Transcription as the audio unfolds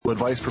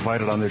advice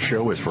provided on this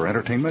show is for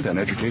entertainment and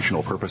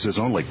educational purposes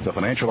only. The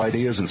financial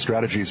ideas and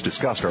strategies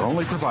discussed are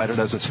only provided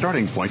as a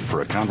starting point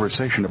for a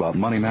conversation about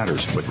money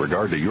matters. With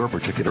regard to your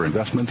particular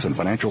investments and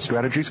financial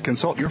strategies,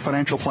 consult your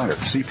financial planner,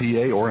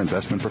 CPA, or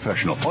investment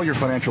professional. All your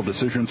financial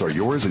decisions are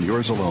yours and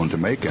yours alone to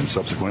make and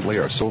subsequently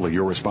are solely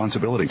your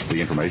responsibility.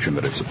 The information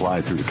that is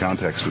supplied through the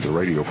context of the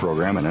radio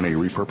program and any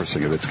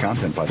repurposing of its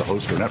content by the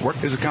host or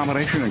network is a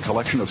combination and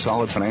collection of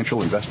solid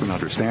financial investment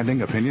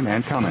understanding, opinion,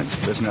 and comments.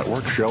 This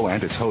network, show,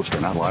 and its host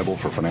are not liable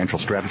for financial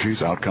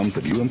strategies, outcomes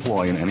that you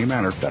employ in any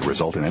manner that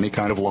result in any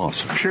kind of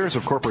loss. Shares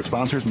of corporate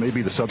sponsors may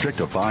be the subject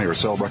of buy or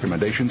sell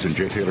recommendations in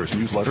Jay Taylor's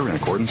newsletter in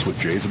accordance with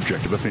Jay's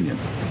objective opinion.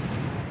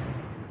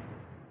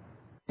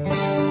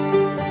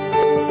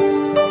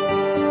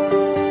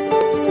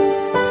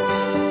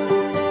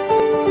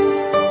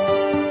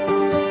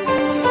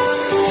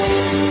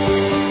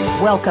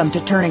 Welcome to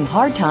Turning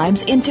Hard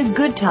Times into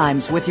Good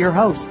Times with your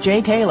host,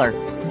 Jay Taylor.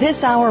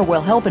 This hour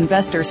will help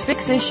investors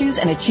fix issues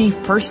and achieve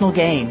personal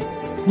gain.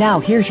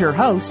 Now, here's your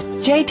host,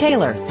 Jay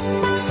Taylor.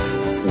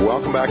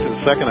 Welcome back to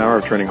the second hour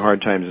of Turning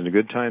Hard Times into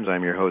Good Times.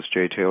 I'm your host,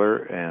 Jay Taylor,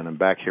 and I'm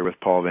back here with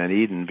Paul Van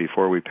Eden.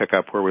 Before we pick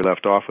up where we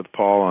left off with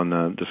Paul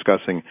on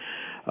discussing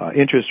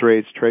interest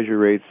rates, treasury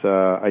rates,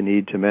 I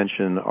need to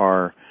mention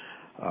our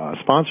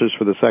sponsors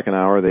for the second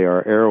hour. They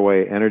are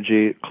Arroway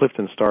Energy,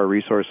 Clifton Star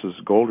Resources,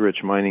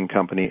 Goldrich Mining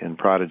Company, and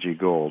Prodigy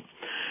Gold.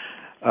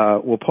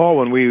 Well, Paul,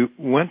 when we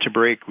went to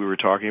break, we were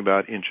talking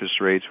about interest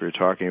rates. We were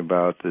talking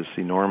about this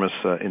enormous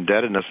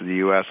indebtedness of the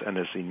U.S. and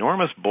this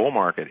enormous bull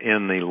market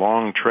in the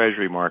long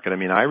treasury market. I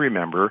mean, I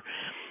remember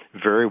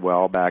very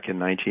well back in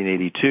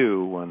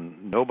 1982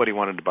 when nobody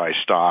wanted to buy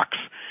stocks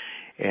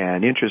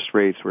and interest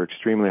rates were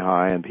extremely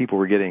high and people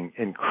were getting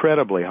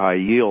incredibly high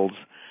yields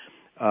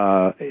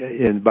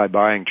by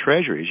buying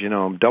treasuries,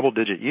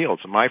 double-digit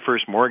yields. My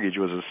first mortgage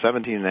was a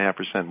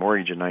 17.5%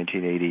 mortgage in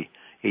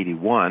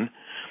 1981.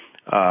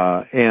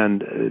 But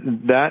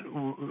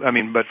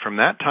from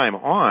that time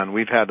on,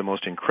 we've had the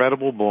most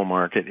incredible bull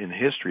market in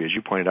history. As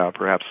you pointed out,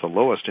 perhaps the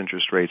lowest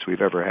interest rates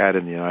we've ever had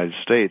in the United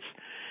States.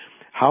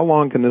 How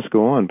long can this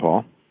go on,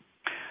 Paul?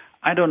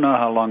 I don't know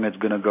how long it's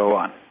going to go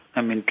on.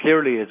 I mean,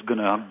 clearly it's going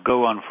to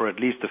go on for at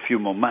least a few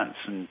more months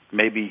and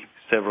maybe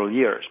several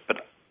years.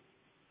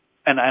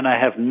 And I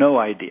have no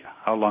idea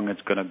how long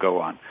it's going to go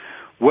on.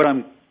 What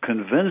I'm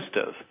convinced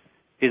of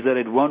is that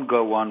it won't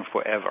go on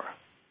forever.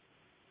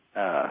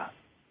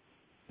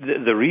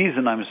 The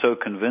reason I'm so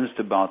convinced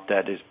about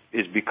that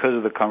is because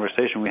of the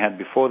conversation we had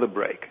before the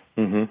break.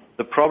 Mm-hmm.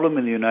 The problem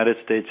in the United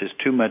States is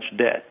too much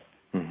debt.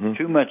 Mm-hmm.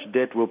 Too much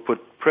debt will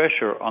put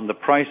pressure on the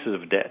prices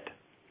of debt.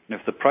 And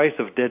if the price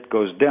of debt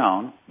goes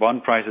down,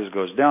 bond prices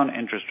goes down,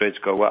 interest rates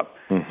go up.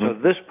 Mm-hmm. So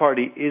this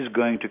party is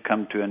going to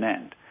come to an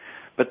end.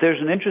 But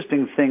there's an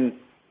interesting thing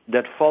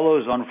that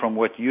follows on from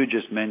what you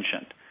just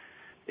mentioned,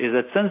 is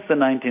that since the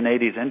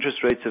 1980s,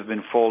 interest rates have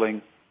been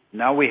falling.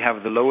 Now we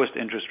have the lowest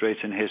interest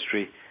rates in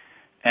history.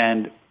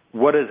 And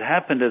what has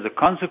happened as a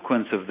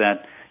consequence of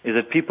that is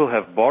that people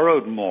have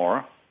borrowed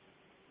more,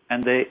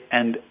 and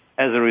as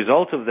a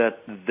result of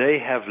that, they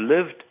have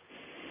lived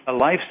a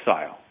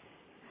lifestyle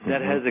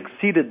that has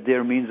exceeded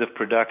their means of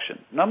production.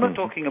 Now, I'm not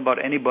talking about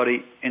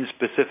anybody in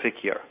specific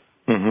here,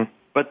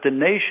 but the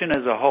nation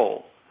as a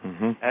whole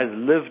has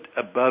lived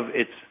above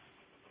its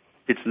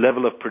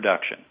level of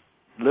production,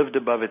 lived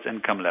above its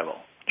income level.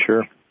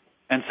 Sure.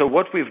 And so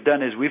what we've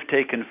done is we've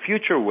taken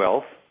future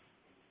wealth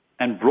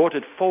and brought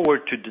it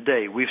forward to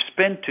today. We've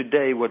spent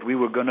today what we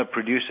were going to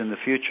produce in the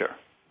future.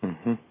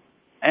 Mm-hmm.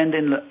 And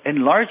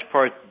in large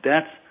part,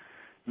 that's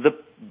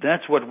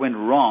what went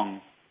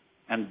wrong,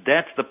 and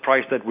that's the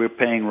price that we're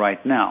paying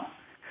right now.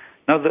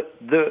 Now,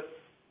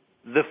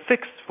 the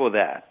fix for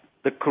that,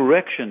 the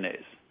correction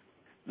is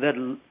that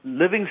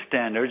living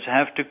standards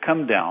have to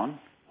come down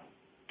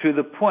to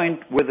the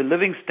point where the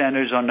living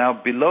standards are now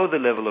below the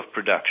level of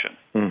production,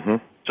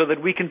 so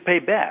that we can pay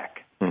back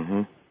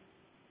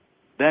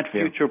that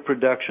future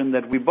production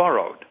that we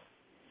borrowed.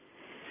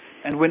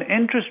 And when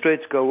interest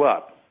rates go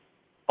up,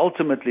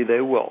 ultimately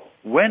they will.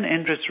 When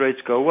interest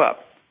rates go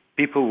up,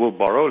 people will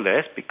borrow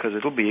less because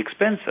it'll be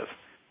expensive.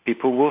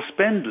 People will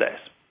spend less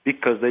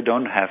because they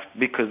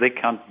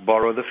can't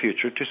borrow the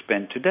future to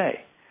spend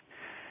today.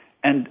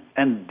 And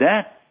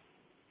that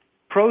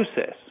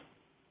process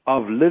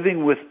of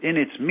living within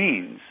its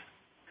means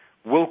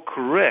will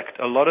correct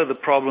a lot of the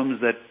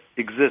problems that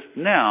exist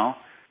now.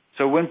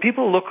 So when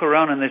people look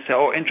around and they say,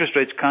 oh, interest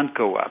rates can't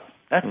go up,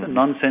 that's a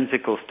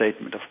nonsensical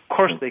statement. Of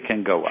course they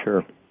can go up.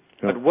 Sure.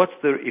 But what's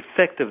the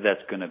effect of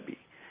that's going to be?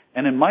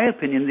 And in my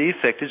opinion, the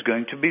effect is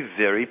going to be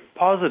very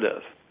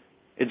positive.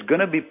 It's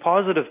going to be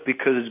positive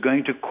because it's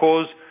going to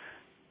cause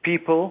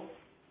people,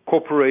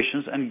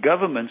 corporations, and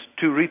governments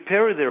to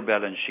repair their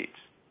balance sheets.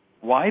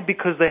 Why?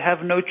 Because they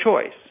have no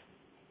choice.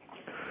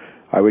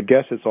 I would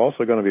guess it's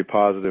also going to be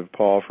positive,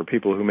 Paul, for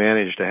people who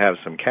manage to have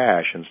some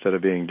cash. Instead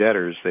of being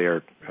debtors, they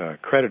are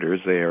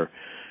creditors. They are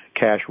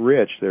cash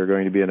rich. They're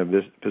going to be in a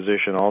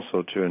position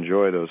also to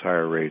enjoy those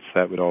higher rates.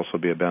 That would also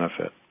be a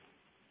benefit.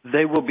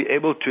 They will be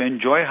able to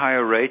enjoy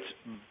higher rates,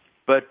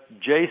 But,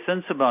 Jay,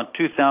 since about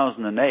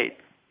 2008,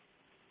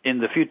 in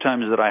the few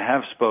times that I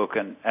have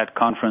spoken at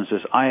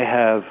conferences, I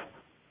have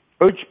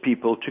urged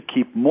people to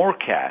keep more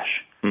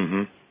cash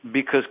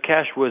because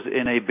cash was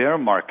in a bear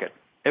market.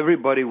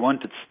 Everybody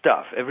wanted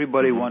stuff.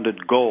 Everybody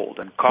wanted gold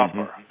and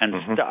copper and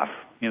stuff.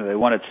 You know, they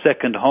wanted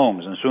second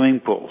homes and swimming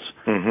pools.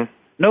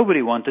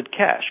 Nobody wanted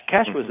cash.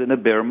 Cash was in a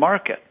bear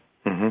market.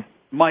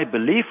 My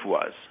belief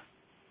was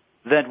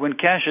that when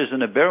cash is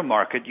in a bear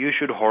market, you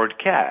should hoard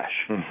cash.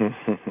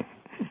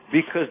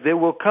 Because there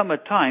will come a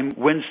time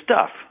when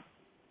stuff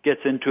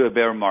gets into a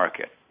bear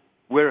market,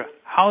 where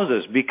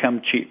houses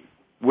become cheap,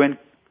 when,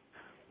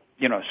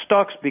 you know,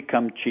 stocks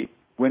become cheap,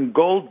 when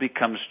gold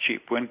becomes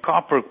cheap, when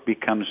copper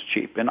becomes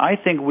cheap. And I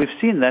think we've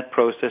seen that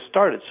process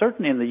started.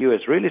 Certainly in the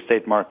U.S. real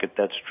estate market,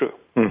 that's true.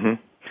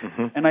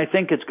 And I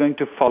think it's going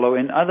to follow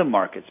in other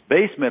markets.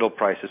 Base metal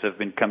prices have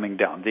been coming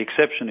down. The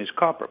exception is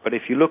copper. But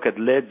if you look at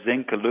lead,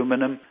 zinc,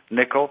 aluminum,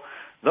 nickel,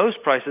 those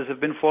prices have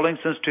been falling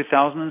since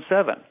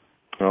 2007.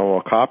 Oh,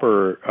 well,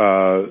 copper,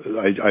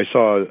 I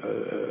saw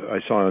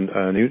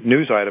a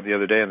news item the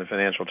other day in the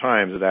Financial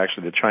Times that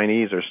actually the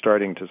Chinese are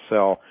starting to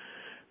sell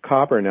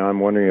copper now. I'm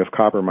wondering if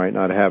copper might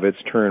not have its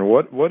turn.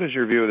 What is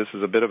your view? This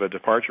is a bit of a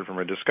departure from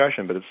a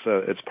discussion, but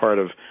it's part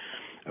of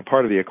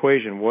the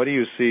equation. What do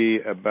you see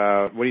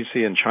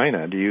in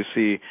China? Do you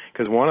see,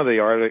 because one of the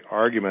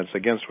arguments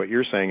against what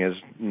you're saying is,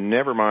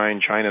 never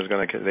mind, China's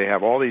they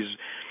have all these,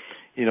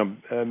 you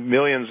know,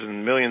 millions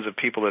and millions of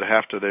people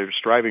they're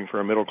striving for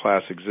a middle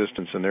class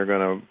existence, and they're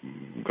going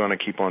to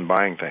keep on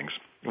buying things.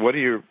 What's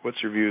your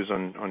views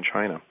on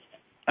China?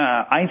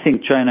 I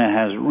think China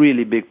has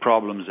really big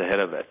problems ahead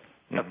of it.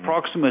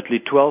 Approximately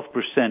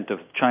 12% of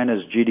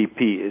China's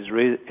GDP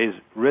is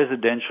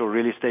residential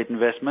real estate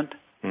investment.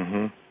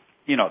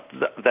 You know,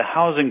 the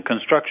housing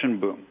construction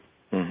boom.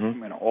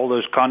 You know, all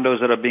those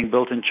condos that are being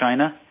built in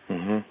China.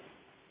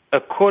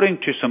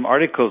 According to some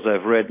articles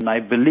I've read, and I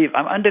believe,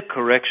 I'm under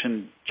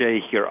correction, Jay,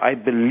 here, I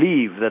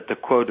believe that the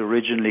quote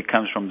originally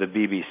comes from the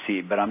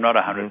BBC, but I'm not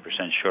 100%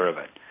 sure of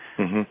it.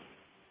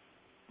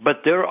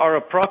 But there are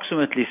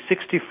approximately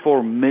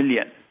 64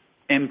 million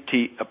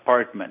empty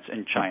apartments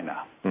in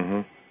China.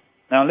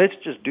 Now let's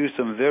just do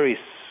some very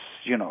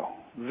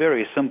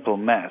simple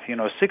math.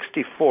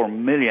 64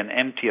 million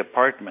empty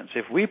apartments.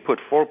 If we put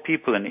 4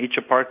 people in each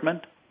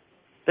apartment,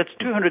 that's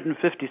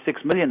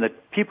 256 million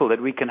people that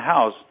we can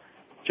house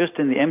just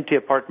in the empty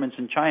apartments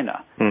in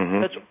China.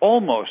 That's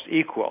almost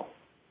equal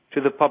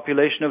to the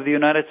population of the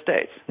United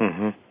States.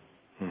 And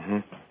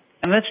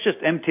that's just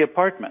empty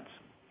apartments.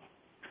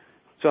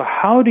 So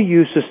how do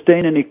you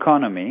sustain an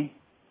economy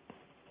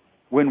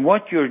when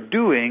what you're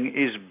doing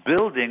is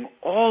building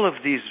all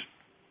of these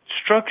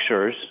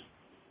structures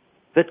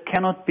that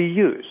cannot be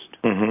used?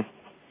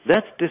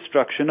 That's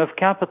destruction of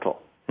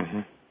capital.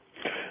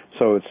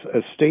 So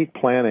it's estate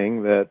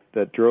planning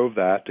that drove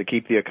that to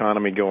keep the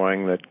economy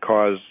going, that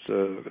caused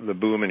the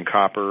boom in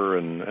copper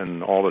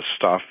and all this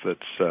stuff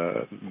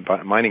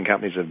that's mining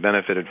companies have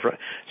benefited from.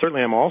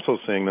 Certainly, I'm also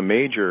seeing the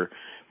major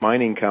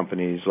mining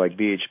companies like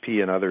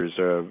BHP and others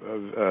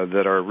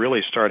that are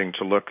really starting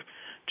to look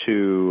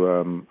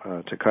to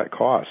cut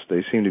costs.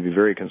 They seem to be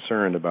very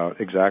concerned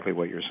about exactly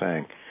what you're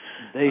saying.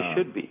 They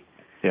should be.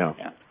 Yeah.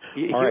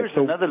 Here's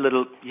another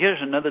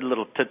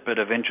little tidbit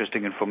of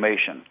interesting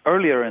information.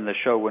 Earlier in the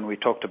show, when we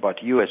talked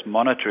about U.S.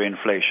 monetary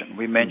inflation,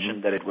 we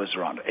mentioned that it was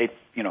around 8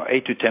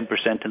 to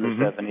 10% in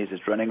the 70s.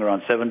 It's running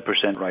around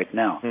 7% right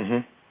now.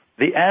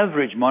 The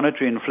average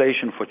monetary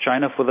inflation for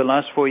China for the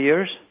last 4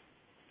 years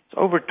is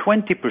over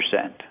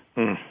 20%.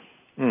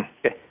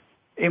 Okay.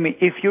 I mean,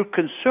 if you're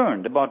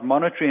concerned about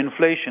monetary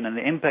inflation and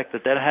the impact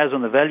that has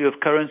on the value of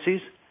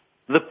currencies,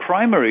 the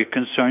primary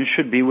concern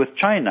should be with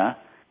China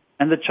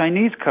and the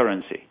Chinese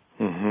currency.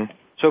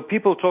 So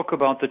people talk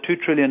about the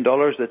 $2 trillion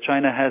that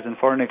China has in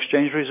foreign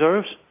exchange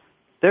reserves.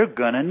 They're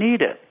going to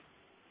need it.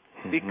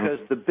 Because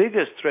the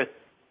biggest threat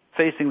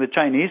facing the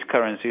Chinese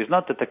currency is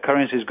not that the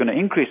currency is going to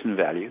increase in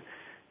value.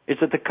 It's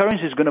that the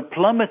currency is going to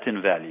plummet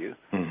in value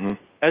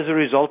as a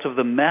result of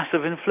the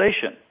massive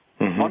inflation,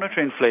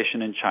 monetary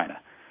inflation in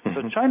China.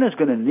 So China is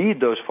going to need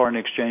those foreign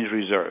exchange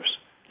reserves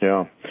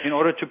in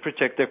order to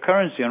protect their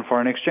currency on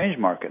foreign exchange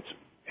markets.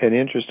 And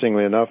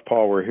interestingly enough,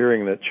 Paul, we're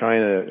hearing that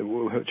China,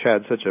 which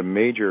had such a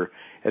major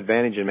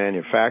advantage in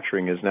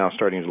manufacturing, is now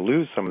starting to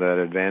lose some of that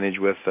advantage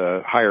with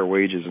higher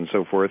wages and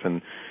so forth,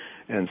 and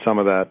some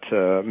of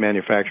that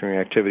manufacturing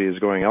activity is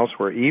going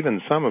elsewhere,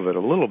 even some of it, a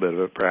little bit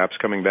of it, perhaps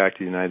coming back to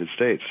the United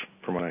States,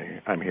 from what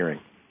I'm hearing.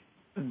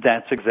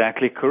 That's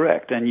exactly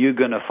correct. And you're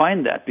going to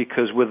find that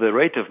because with the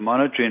rate of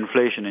monetary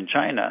inflation in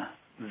China,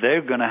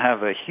 they're going to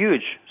have a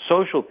huge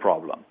social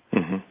problem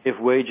if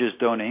wages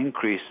don't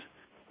increase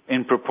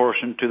in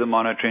proportion to the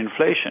monetary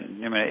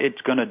inflation. I mean,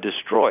 it's going to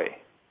destroy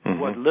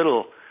what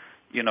little,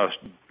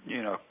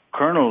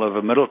 kernel of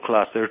a middle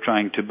class they're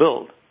trying to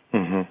build.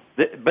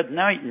 But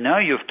now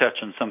you've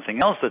touched on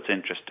something else that's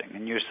interesting,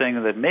 and you're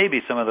saying that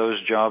maybe some of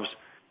those jobs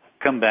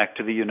come back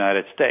to the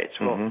United States.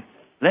 Well,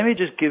 let me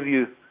just give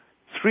you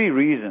 3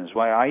 reasons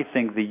why I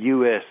think the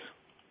U.S.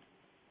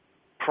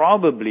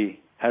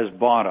 probably has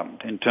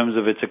bottomed in terms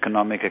of its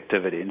economic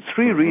activity. And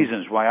three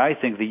reasons why I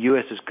think the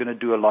U.S. is going to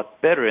do a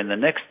lot better in the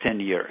next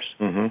 10 years.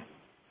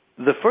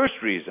 The first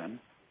reason,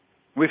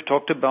 we've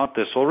talked about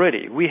this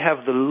already. We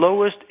have the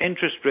lowest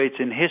interest rates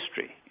in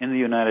history in the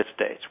United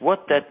States.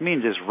 What that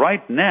means is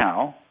right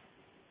now,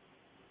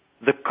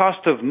 the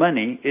cost of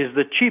money is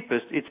the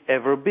cheapest it's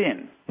ever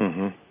been.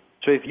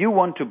 So if you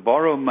want to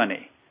borrow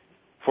money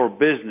for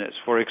business,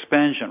 for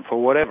expansion, for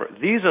whatever,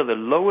 these are the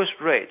lowest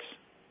rates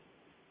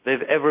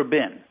they've ever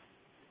been.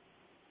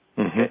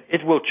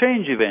 It will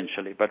change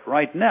eventually, but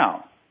right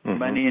now,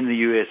 money in the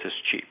U.S. is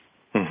cheap.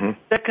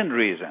 Second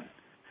reason,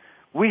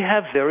 we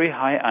have very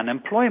high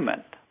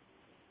unemployment.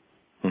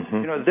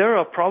 You know, there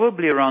are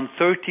probably around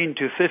 13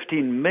 to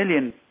 15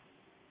 million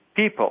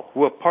people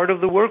who are part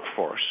of the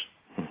workforce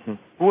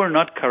who are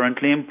not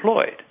currently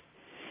employed.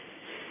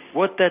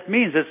 What that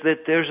means is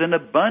that there's an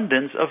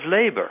abundance of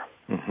labor.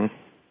 So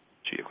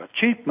you've got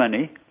cheap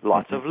money,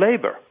 lots of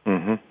labor.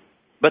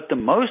 But the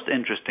most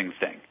interesting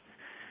thing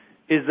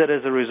is that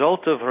as a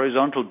result of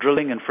horizontal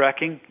drilling and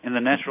fracking in the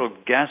natural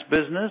gas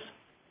business,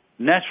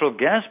 natural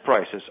gas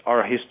prices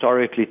are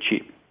historically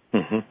cheap.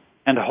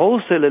 And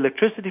wholesale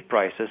electricity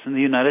prices in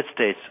the United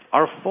States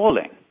are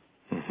falling.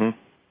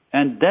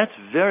 And that's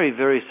very,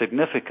 very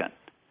significant.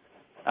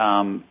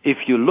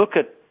 If you look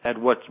at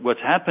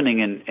what's happening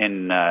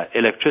in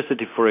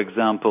electricity, for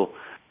example,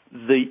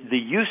 the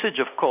usage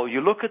of coal,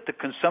 you look at the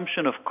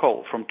consumption of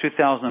coal from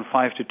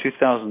 2005 to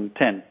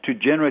 2010 to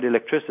generate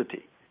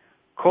electricity.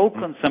 Coal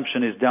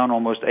consumption is down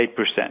almost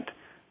 8%.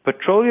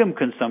 Petroleum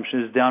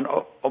consumption is down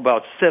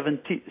about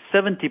 70%,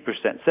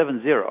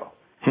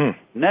 70.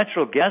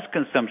 Natural gas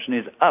consumption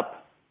is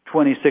up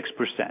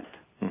 26%.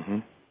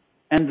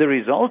 And the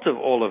result of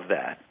all of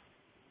that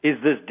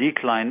is this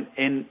decline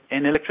in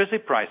electricity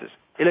prices.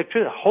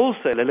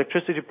 Wholesale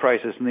electricity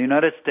prices in the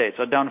United States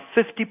are down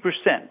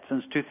 50%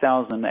 since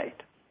 2008.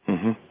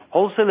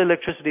 Wholesale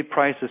electricity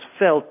prices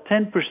fell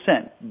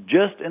 10%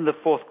 just in the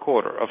fourth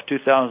quarter of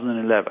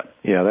 2011.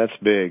 Yeah, that's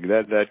big.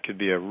 That could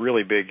be a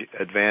really big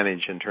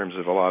advantage in terms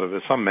of a lot of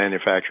some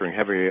manufacturing,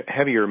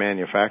 heavier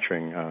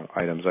manufacturing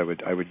items.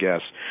 I would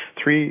guess.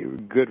 Three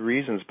good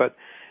reasons, but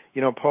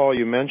you know, Paul,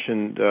 you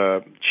mentioned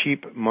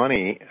cheap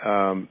money.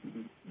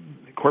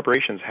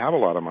 Corporations have a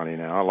lot of money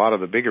now. A lot of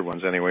the bigger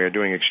ones, anyway, are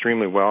doing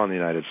extremely well in the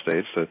United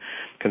States. The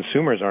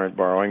consumers aren't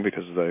borrowing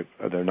because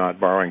they're not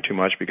borrowing too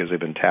much because they've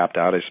been tapped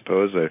out, I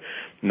suppose. They're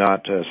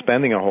not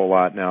spending a whole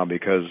lot now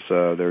because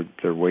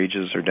their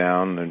wages are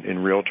down in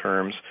real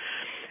terms,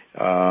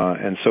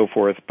 and so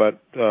forth. But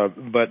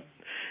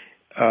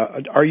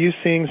are you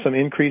seeing some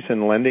increase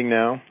in lending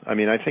now? I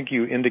mean, I think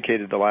you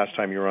indicated the last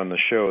time you were on the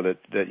show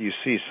that you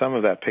see some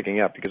of that picking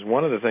up, because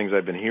one of the things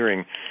I've been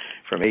hearing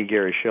from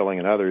Gary Shilling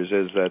and others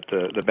is that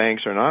the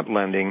banks are not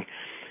lending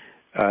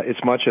as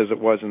much as it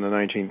was in the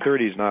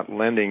 1930s, not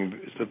lending,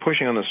 the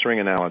pushing on the string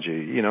analogy.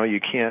 You know,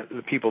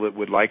 the people that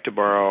would like to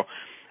borrow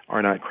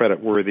are not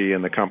credit worthy,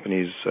 and the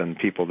companies and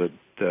people that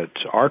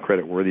are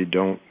credit worthy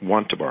don't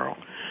want to borrow.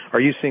 Are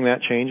you seeing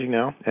that changing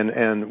now?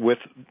 And with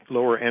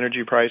lower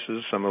energy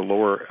prices, some of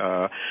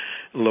the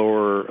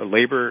lower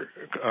labor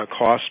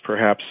costs,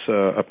 perhaps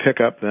a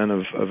pickup then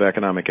of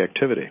economic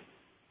activity.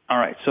 All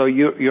right. So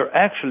you're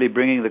actually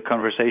bringing the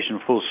conversation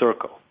full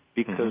circle,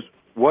 because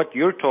what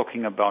you're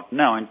talking about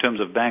now in terms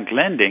of bank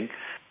lending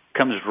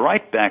comes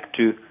right back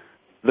to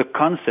the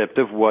concept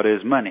of what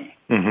is money.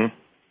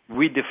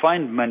 We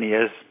defined money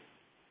as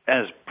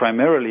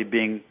primarily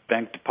being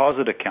bank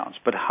deposit accounts.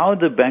 But how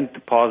do bank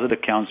deposit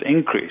accounts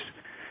increase?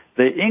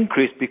 They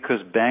increase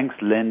because banks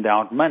lend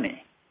out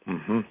money.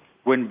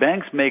 When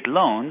banks make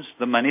loans,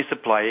 the money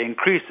supply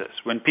increases.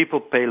 When people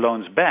pay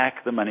loans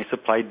back, the money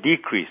supply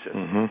decreases.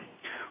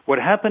 What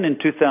happened in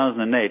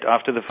 2008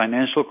 after the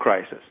financial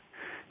crisis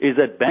is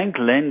that bank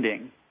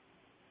lending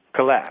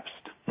collapsed.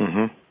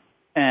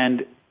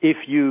 And if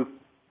you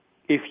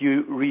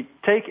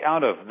take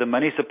out of the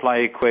money supply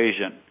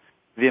equation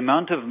the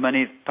amount of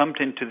money pumped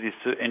into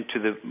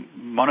the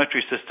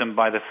monetary system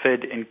by the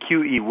Fed in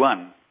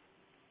QE1,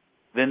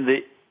 then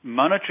the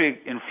monetary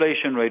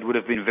inflation rate would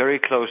have been very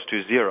close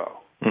to zero,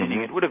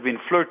 meaning it would have been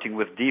flirting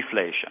with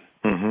deflation.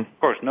 Of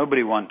course,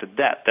 nobody wanted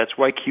that. That's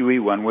why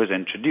QE1 was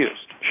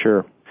introduced.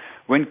 Sure.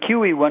 When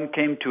QE1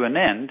 came to an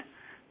end,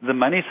 the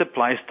money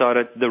supply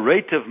started, the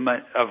rate of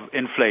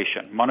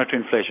inflation,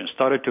 monetary inflation,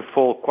 started to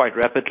fall quite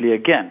rapidly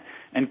again,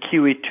 and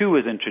QE2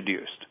 was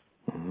introduced.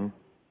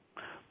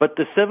 But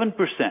the 7%,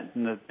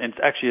 and it's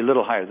actually a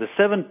little higher, the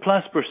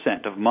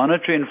 7+% of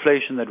monetary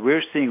inflation that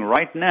we're seeing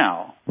right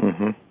now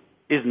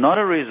is not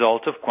a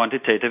result of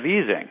quantitative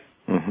easing,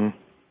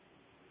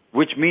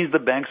 which means the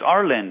banks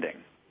are lending.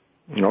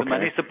 The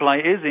money supply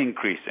is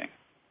increasing.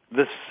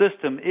 The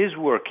system is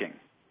working.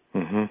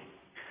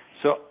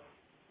 So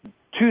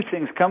two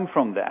things come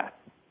from that.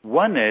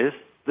 One is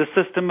the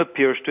system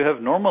appears to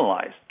have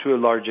normalized to a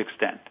large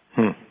extent.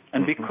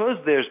 And because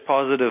there's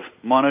positive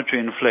monetary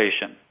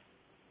inflation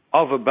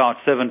of about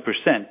 7%,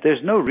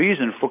 there's no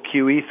reason for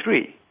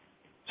QE3.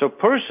 So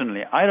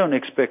personally, I don't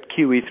expect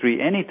QE3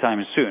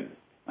 anytime soon,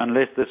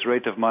 unless this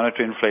rate of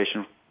monetary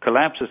inflation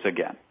collapses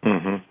again.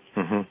 Mm-hmm.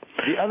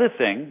 Mm-hmm. The other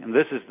thing, and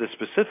this is the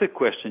specific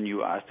question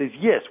you asked, is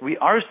yes, we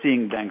are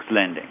seeing banks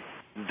lending.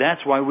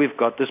 That's why we've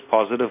got this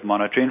positive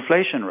monetary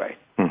inflation rate.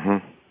 Mm-hmm.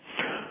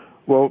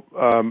 Well,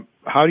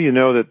 how do you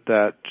know that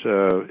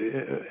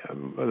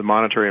the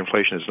monetary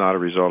inflation is not a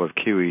result of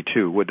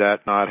QE2? Would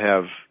that not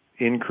have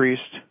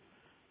increased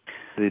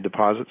the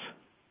deposits?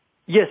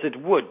 Yes, it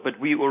would, but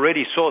we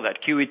already saw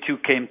that.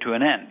 QE2 came to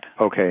an end.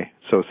 Okay,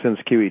 so since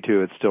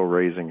QE2, it's still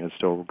raising, it's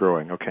still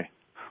growing. Okay.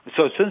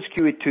 So since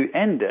QE2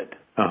 ended,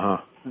 uh-huh.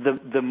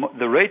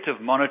 the rate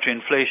of monetary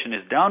inflation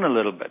is down a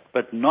little bit,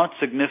 but not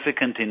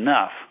significant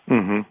enough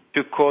mm-hmm.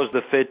 to cause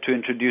the Fed to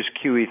introduce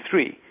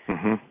QE3.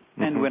 Mm-hmm.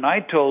 And when I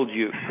told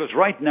you, because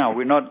right now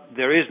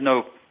there is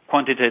no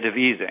quantitative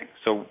easing,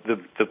 so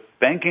the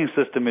banking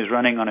system is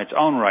running on its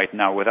own right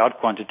now without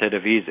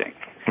quantitative easing.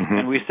 Mm-hmm.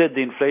 And we said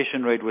the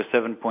inflation rate was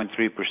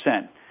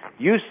 7.3%.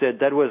 You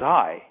said that was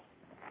high.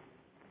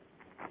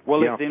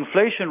 Well, yeah. If the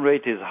inflation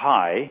rate is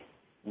high,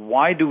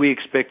 why do we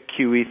expect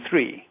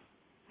QE3?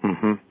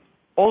 Mm-hmm.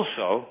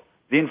 Also,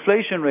 the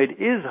inflation rate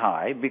is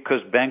high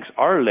because banks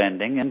are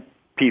lending and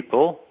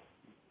people,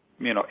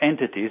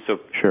 entities, so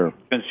sure.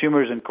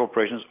 consumers and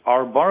corporations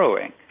are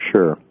borrowing.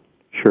 Sure.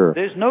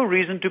 There's no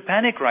reason to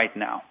panic right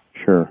now.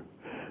 Sure.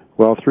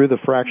 Well, through the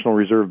fractional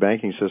reserve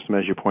banking system,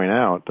 as you point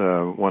out,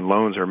 when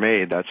loans are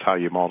made, that's how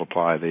you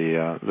multiply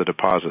the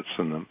deposits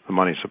and the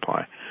money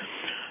supply.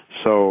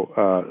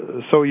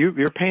 So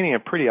you're painting a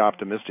pretty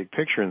optimistic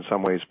picture in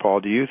some ways, Paul.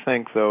 Do you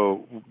think,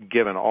 though,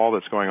 given all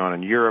that's going on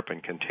in Europe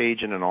and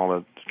contagion and all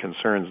the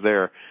concerns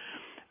there,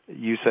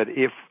 you said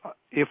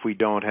if we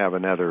don't have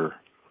another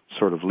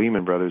sort of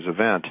Lehman Brothers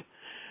event,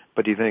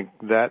 but do you think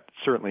that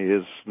certainly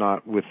is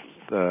not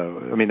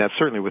that's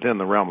certainly within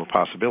the realm of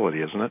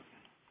possibility, isn't it?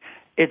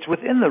 It's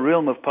within the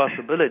realm of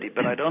possibility,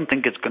 but I don't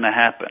think it's going to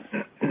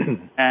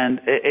happen.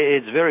 And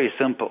it's very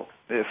simple.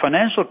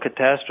 Financial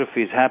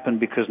catastrophes happen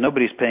because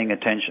nobody's paying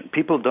attention.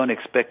 People don't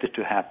expect it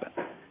to happen.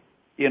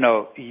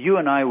 You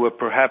and I were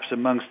perhaps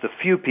amongst the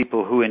few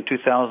people who in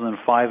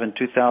 2005 and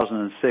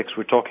 2006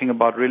 were talking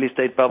about real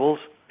estate bubbles.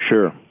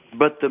 Sure.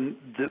 But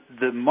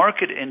the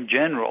market in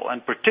general,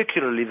 and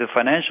particularly the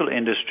financial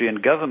industry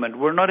and government,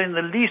 were not in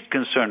the least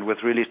concerned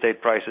with real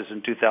estate prices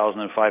in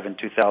 2005 and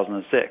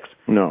 2006.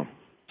 No.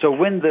 So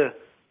when the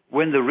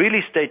real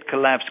estate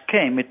collapse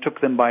came, it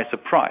took them by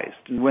surprise.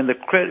 And when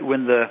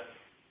the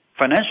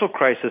financial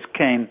crisis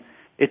came,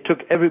 it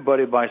took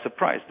everybody by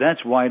surprise.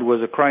 That's why it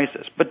was a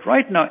crisis. But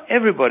right now,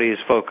 everybody is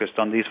focused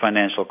on these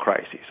financial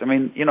crises. I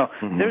mean,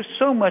 mm-hmm. there's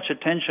so much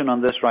attention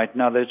on this right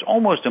now that it's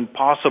almost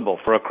impossible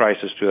for a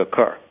crisis to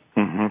occur.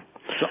 Mm-hmm.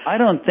 So I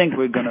don't think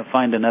we're going to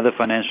find another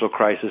financial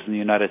crisis in the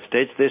United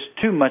States. There's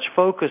too much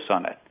focus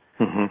on it.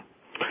 Mm-hmm.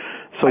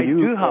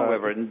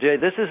 However, and Jay,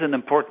 this is an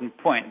important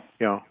point.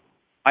 Yeah.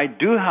 I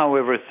do,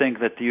 however, think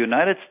that the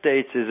United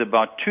States is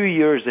about 2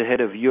 years ahead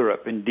of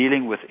Europe in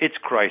dealing with its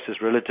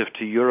crisis relative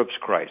to Europe's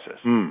crisis.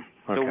 Okay.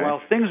 So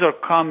while things are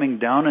calming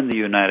down in the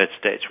United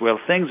States, while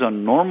things are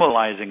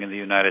normalizing in the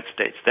United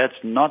States, that's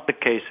not the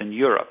case in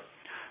Europe.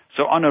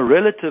 So on a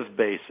relative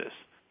basis,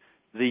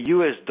 the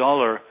U.S.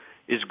 dollar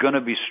is going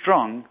to be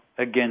strong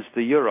against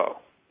the euro.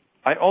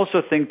 I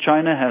also think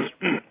China has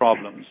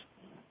problems.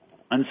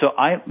 And so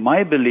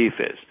my belief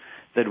is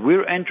that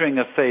we're entering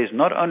a phase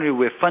not only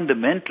where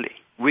fundamentally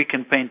we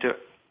can paint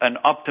an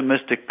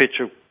optimistic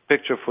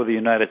picture for the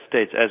United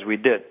States as we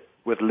did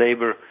with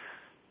labor,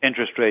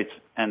 interest rates,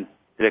 and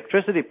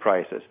electricity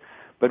prices,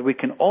 but we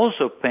can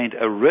also paint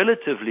a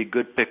relatively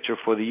good picture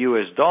for the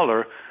U.S.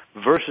 dollar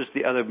versus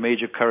the other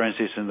major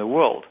currencies in the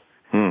world.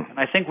 And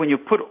I think when you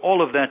put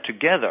all of that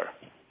together,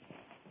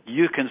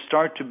 you can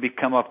start to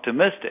become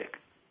optimistic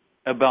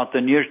about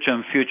the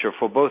near-term future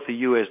for both the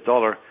U.S.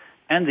 dollar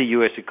and the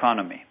U.S.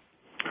 economy.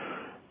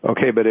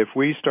 Okay, but if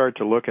we start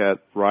to look at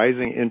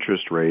rising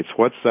interest rates,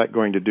 what's that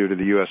going to do to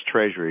the U.S.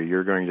 Treasury?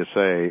 You're going to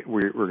say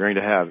we're going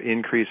to have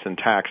increase in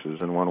taxes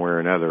in one way or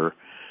another.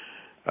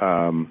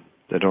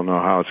 I don't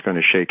know how it's going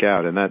to shake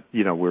out. And that,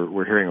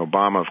 we're hearing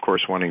Obama, of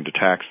course, wanting to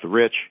tax the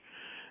rich.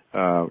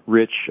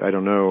 Rich, I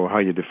don't know how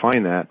you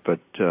define that, but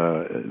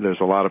there's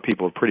a lot of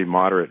people with pretty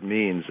moderate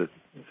means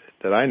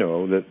that I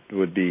know that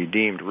would be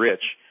deemed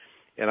rich.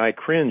 And I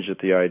cringe at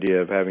the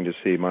idea of having to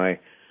see my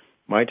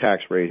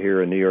tax rate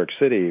here in New York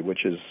City,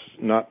 which is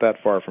not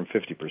that far from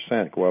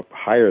 50%, go up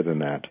higher than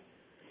that.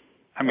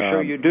 I'm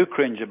sure you do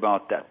cringe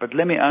about that. But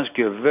let me ask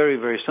you a very,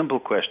 very simple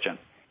question.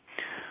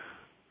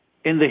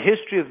 In the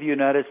history of the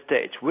United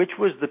States, which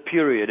was the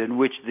period in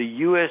which the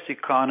U.S.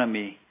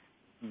 economy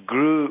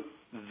grew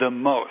the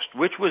most?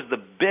 Which was the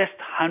best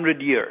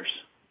 100 years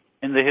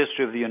in the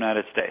history of the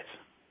United States?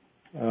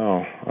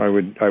 Oh, I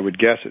would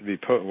guess it'd be,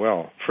 best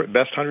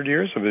 100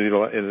 years would be in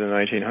the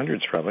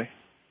 1900s, probably.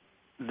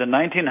 The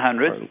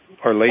 1900s,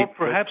 or late, or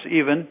perhaps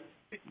even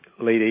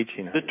late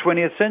 1800s. The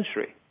 20th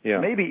century. Yeah.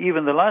 Maybe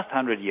even the last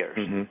 100 years.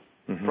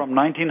 Mm-hmm. Mm-hmm. From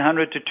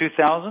 1900 to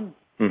 2000,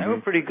 they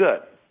were pretty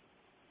good.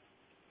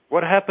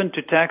 What happened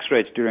to tax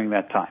rates during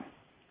that time?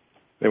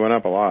 They went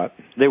up a lot.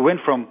 They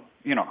went from,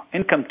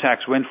 income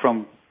tax went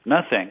from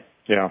nothing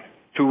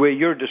to where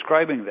you're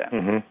describing them.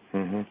 Mm-hmm.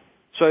 Mm-hmm.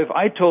 So if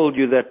I told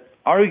you that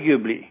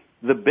arguably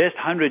the best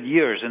 100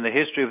 years in the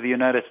history of the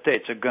United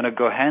States are going to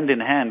go hand in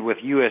hand with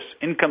U.S.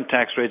 income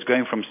tax rates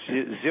going from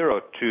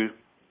 0 to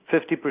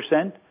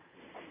 50%,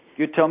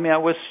 you'd tell me I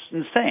was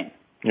insane.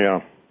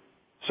 Yeah.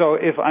 So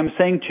if I'm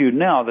saying to you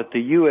now that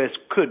the U.S.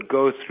 could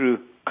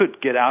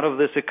get out of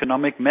this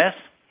economic mess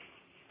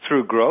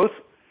through growth,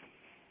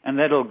 and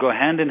that'll go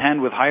hand in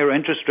hand with higher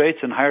interest rates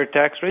and higher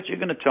tax rates, you're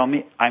going to tell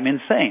me I'm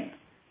insane.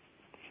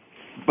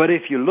 But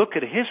if you look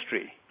at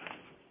history,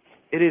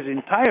 it is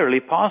entirely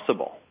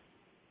possible.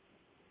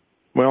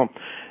 Well,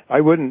 I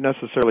wouldn't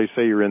necessarily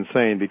say you're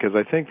insane, because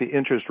I think the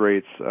interest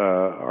rates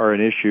are an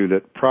issue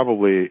that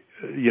probably,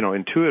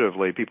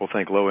 intuitively people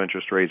think low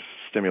interest rates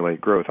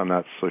stimulate growth. I'm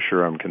not so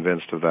sure I'm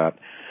convinced of that.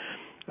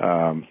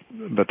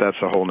 But that's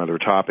a whole other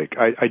topic.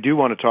 I do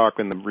want to talk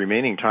in the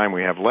remaining time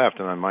we have left,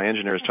 and my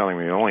engineer is telling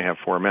me we only have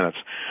 4 minutes.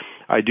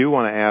 I do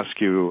want to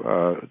ask you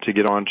to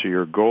get on to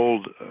your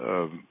gold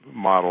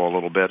model a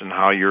little bit, and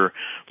how you're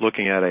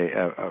looking at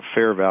a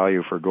fair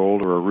value for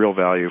gold, or a real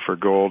value for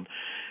gold.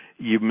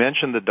 You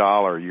mentioned the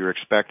dollar. You're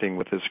expecting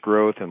with this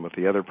growth and with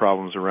the other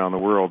problems around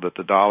the world that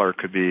the dollar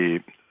could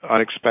be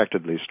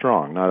unexpectedly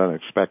strong. Not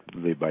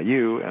unexpectedly by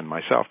you and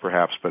myself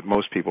perhaps, but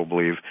most people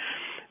believe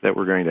that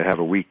we're going to have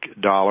a weak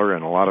dollar,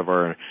 and a lot of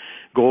our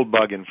gold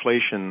bug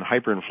inflation,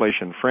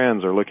 hyperinflation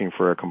friends are looking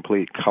for a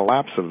complete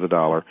collapse of the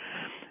dollar.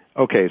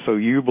 Okay, so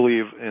you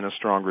believe in a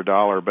stronger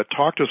dollar, but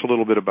talk to us a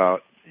little bit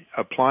about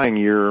applying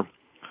your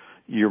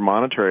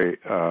monetary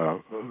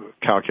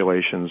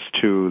calculations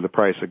to the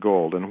price of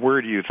gold, and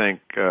where do you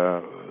think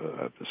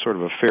sort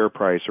of a fair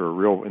price or a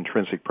real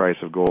intrinsic price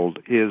of gold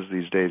is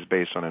these days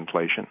based on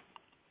inflation?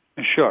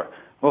 Sure.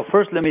 Well,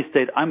 first let me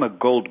state I'm a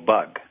gold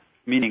bug,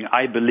 meaning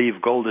I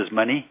believe gold is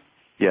money.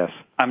 Yes.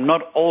 I'm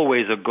not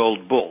always a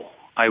gold bull.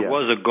 I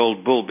was a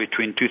gold bull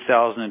between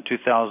 2000 and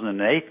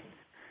 2008.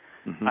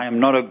 Mm-hmm. I am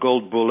not a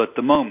gold bull at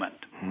the moment.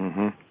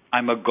 Mm-hmm.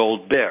 I'm a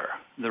gold bear.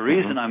 The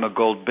reason I'm a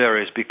gold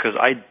bear is because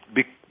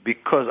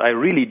I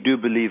really do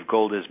believe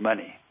gold is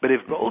money. But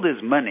if gold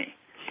is money,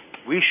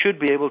 we should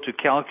be able to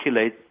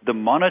calculate the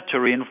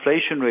monetary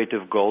inflation rate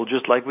of gold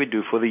just like we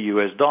do for the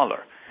U.S.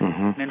 dollar.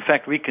 Mm-hmm. And in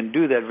fact, we can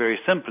do that very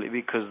simply,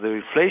 because the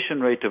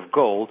inflation rate of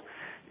gold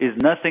is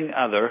nothing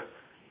other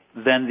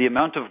than the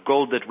amount of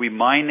gold that we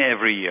mine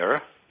every year,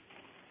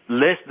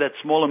 less that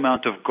small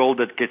amount of gold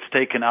that gets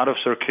taken out of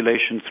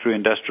circulation through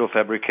industrial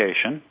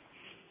fabrication,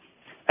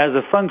 as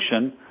a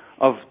function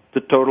of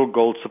the total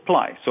gold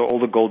supply, so all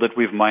the gold that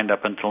we've mined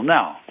up until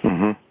now.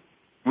 Mm-hmm.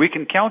 We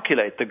can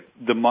calculate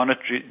the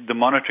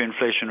monetary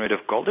inflation rate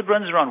of gold. It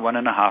runs around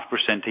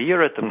 1.5% a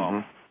year at the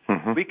moment.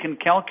 Mm-hmm. We can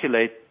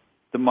calculate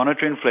the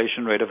monetary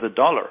inflation rate of the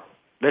dollar.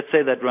 Let's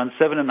say that runs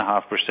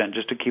 7.5%,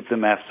 just to keep the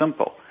math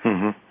simple.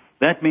 Mm-hmm.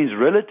 That means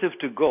relative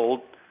to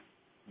gold,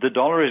 the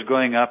dollar is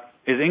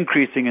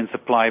increasing in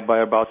supply by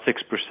about 6%.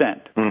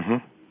 Mm-hmm.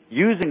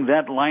 Using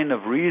that line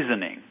of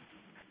reasoning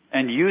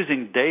and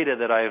using data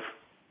that I've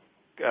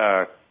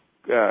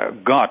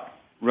got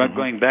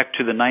going back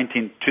to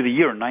the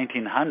year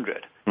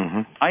 1900,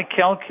 mm-hmm. I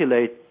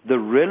calculate the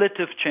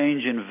relative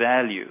change in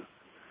value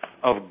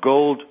of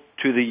gold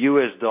to the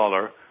U.S.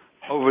 dollar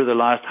over the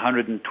last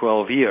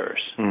 112 years.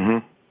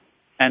 Mm-hmm.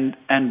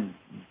 And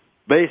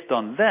based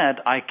on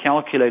that, I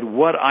calculate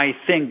what I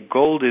think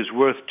gold is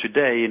worth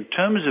today in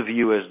terms of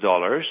U.S.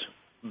 dollars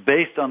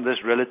based on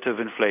this relative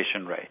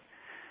inflation rate.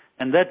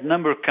 And that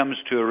number comes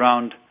to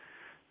around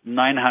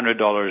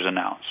 $900 an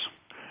ounce.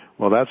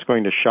 Well, that's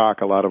going to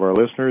shock a lot of our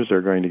listeners.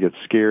 They're going to get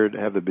scared,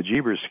 have the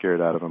bejeebers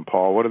scared out of them.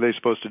 Paul, what are they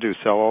supposed to do,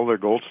 sell all their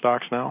gold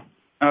stocks now?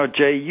 Oh,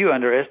 Jay, you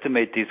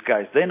underestimate these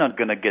guys. They're not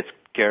going to get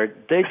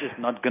scared. They're just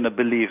not going to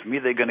believe me.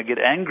 They're going to get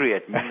angry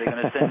at me. They're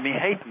going to send me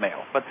hate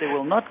mail. But they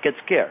will not get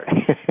scared.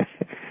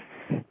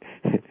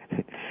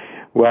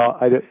 Well,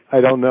 I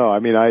don't know. I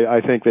mean,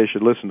 I think they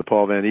should listen to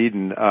Paul Van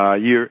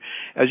Eeden.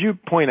 As you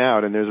point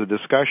out, and there's a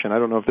discussion, I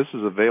don't know if this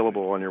is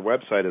available on your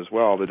website as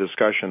well, the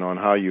discussion on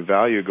how you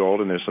value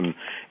gold, and there's some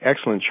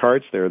excellent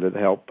charts there that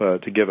help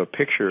to give a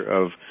picture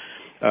of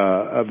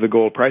the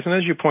gold price. And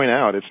as you point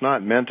out, it's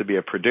not meant to be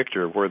a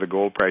predictor of where the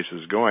gold price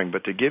is going,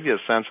 but to give you a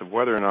sense of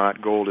whether or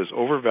not gold is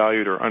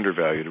overvalued or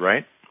undervalued,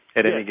 right?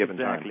 At any given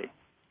time.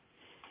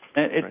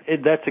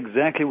 That's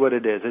exactly what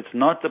it is. It's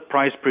not the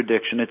price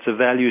prediction, it's a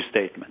value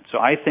statement. So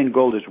I think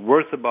gold is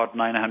worth about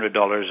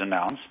 $900 an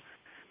ounce.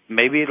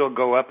 Maybe it'll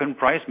go up in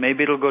price,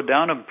 maybe it'll go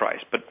down in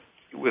price. But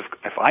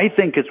if I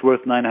think it's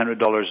worth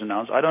 $900 an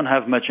ounce, I don't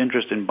have much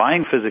interest in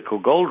buying physical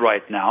gold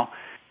right now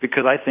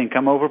because I think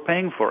I'm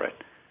overpaying for it.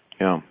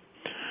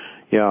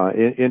 Yeah,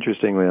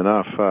 interestingly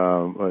enough.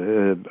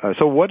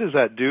 So what does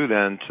that do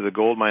then to the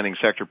gold mining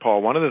sector,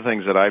 Paul? One of the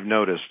things that I've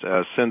noticed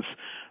since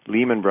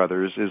Lehman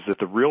Brothers is that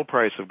the real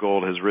price of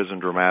gold has risen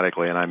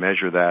dramatically, and I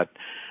measure that,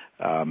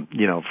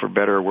 for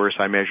better or worse,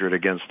 I measure it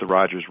against the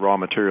Rogers Raw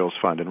Materials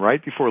Fund. And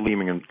right before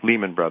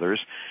Lehman Brothers,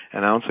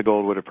 an ounce of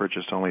gold would have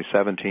purchased only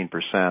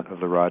 17% of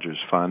the Rogers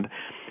Fund.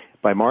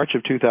 By March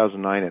of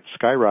 2009, it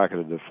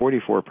skyrocketed to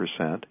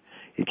 44%.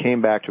 It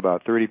came back to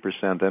about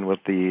 30%. Then with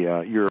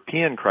the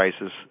European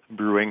crisis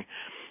brewing,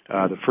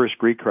 the first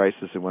Greek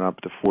crisis, it went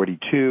up to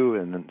 42,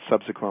 and then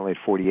subsequently at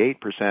 48%.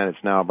 It's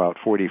now about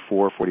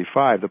 44,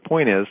 45. The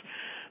point is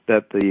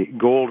that the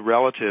gold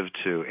relative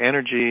to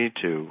energy,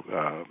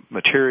 to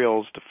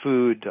materials, to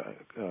food,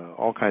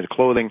 all kinds of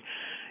clothing,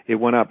 it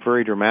went up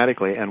very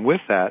dramatically. And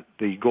with that,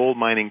 the gold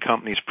mining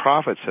companies'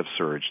 profits have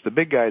surged. The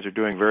big guys are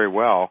doing very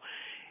well.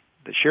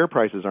 The share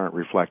prices aren't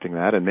reflecting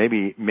that, and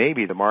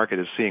maybe the market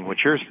is seeing what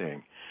you're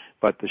seeing.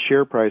 But the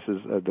share prices,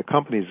 the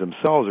companies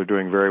themselves are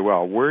doing very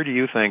well. Where do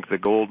you think the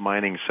gold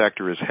mining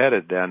sector is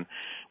headed then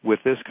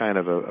with this kind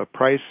of a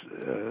price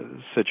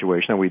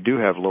situation? And we do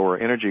have lower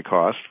energy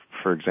costs,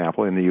 for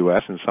example, in the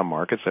U.S. in some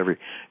markets. Every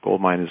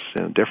gold mine is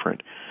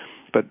different.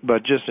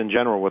 But just in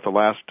general, with the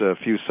last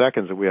few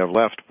seconds that we have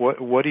left,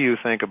 what do you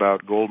think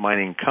about gold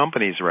mining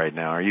companies right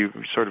now? You'd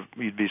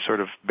be sort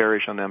of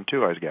bearish on them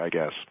too, I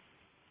guess.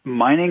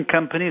 Mining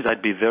companies,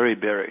 I'd be very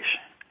bearish.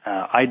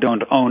 I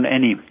don't own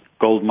any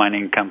gold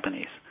mining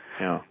companies.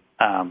 Yeah.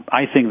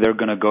 I think they're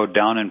going to go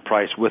down in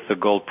price with the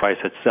gold price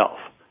itself.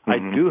 I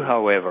do,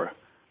 however,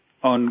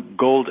 own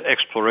gold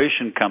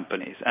exploration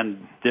companies,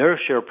 and their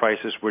share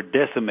prices were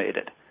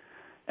decimated.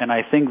 And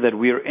I think that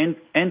we are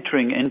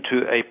entering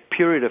into a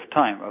period of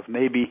time of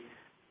maybe,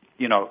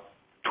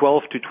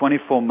 12 to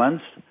 24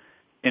 months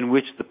in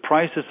which the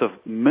prices of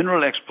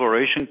mineral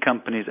exploration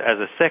companies as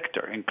a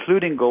sector,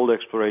 including gold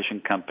exploration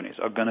companies,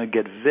 are going to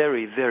get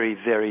very, very,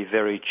 very,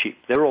 very cheap.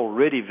 They're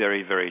already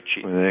very, very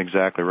cheap.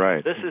 Exactly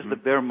right. This is the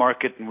bear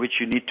market in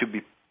which you need to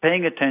be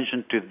paying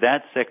attention to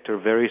that sector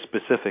very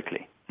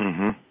specifically.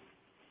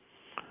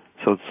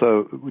 So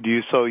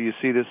you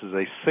see this as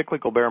a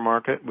cyclical bear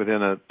market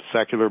within a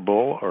secular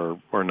bull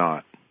or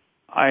not?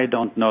 I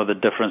don't know the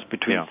difference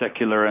between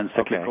secular and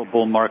cyclical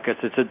bull markets.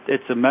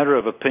 It's a matter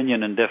of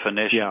opinion and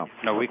definition. Yeah,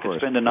 we could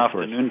spend an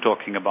afternoon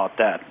talking about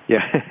that.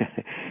 Yeah.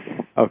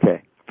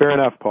 Okay. Fair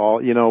enough,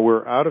 Paul.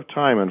 We're out of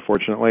time,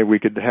 unfortunately. We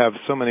could have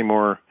so many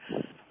more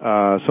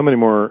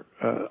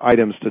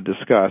items to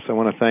discuss. I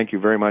want to thank you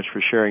very much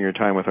for sharing your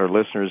time with our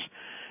listeners.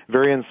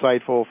 Very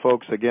insightful,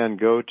 folks. Again,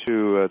 go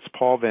to it's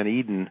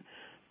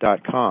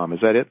paulvaneden.com.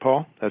 Is that it,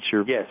 Paul? That's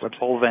your website?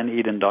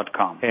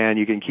 paulvaneden.com. And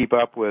you can keep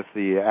up with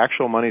the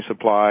actual money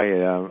supply,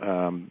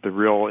 the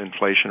real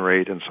inflation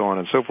rate, and so on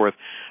and so forth.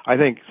 I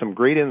think some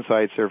great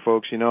insights there,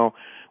 folks.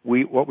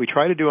 What we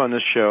try to do on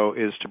this show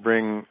is to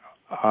bring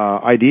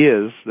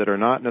ideas that are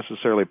not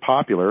necessarily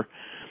popular,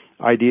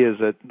 ideas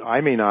that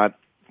I may not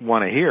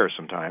want to hear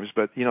sometimes,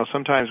 but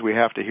sometimes we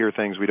have to hear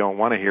things we don't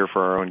want to hear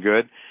for our own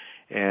good.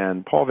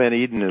 And Paul Van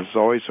Eden is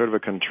always sort of a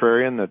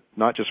contrarian, that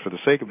not just for the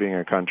sake of being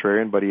a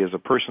contrarian, but he is a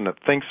person that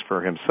thinks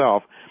for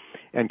himself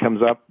and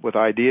comes up with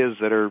ideas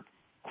that are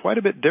quite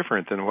a bit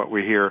different than what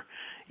we hear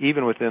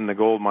even within the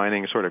gold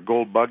mining sort of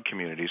gold bug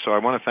community. So I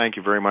want to thank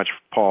you very much,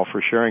 Paul, for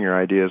sharing your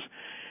ideas,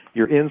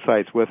 your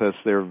insights with us.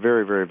 They're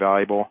very, very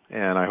valuable,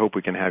 and I hope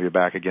we can have you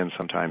back again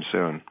sometime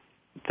soon.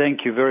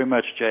 Thank you very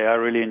much, Jay. I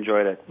really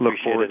enjoyed it. Look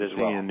forward to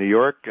seeing you in New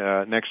York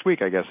next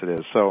week, I guess it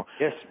is. So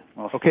yes.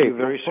 Well, okay,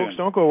 very folks, soon.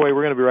 Don't go away.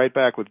 We're going to be right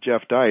back with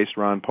Jeff Deist,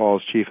 Ron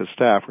Paul's chief of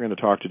staff. We're going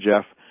to talk to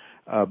Jeff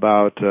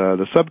about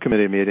the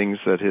subcommittee meetings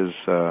that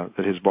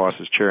his boss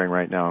is chairing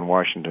right now in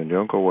Washington.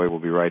 Don't go away. We'll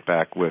be right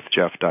back with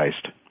Jeff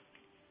Deist.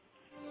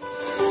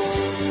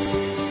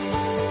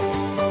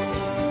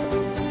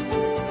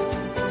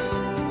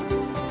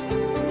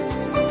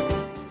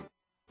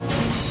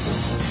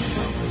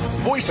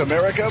 Voice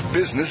America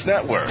Business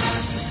Network,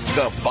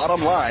 the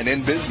bottom line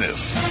in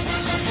business.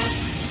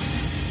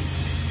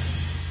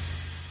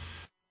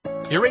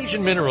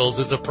 Eurasian Minerals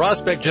is a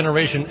prospect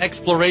generation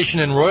exploration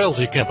and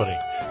royalty company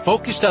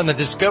focused on the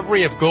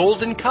discovery of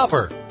gold and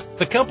copper.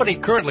 The company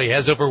currently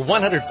has over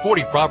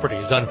 140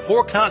 properties on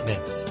 4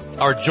 continents.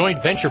 Our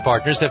joint venture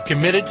partners have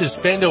committed to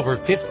spend over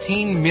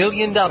 $15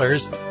 million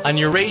on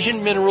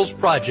Eurasian Minerals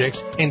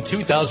projects in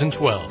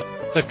 2012.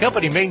 The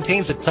company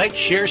maintains a tight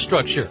share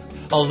structure,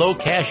 a low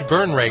cash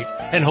burn rate,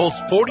 and holds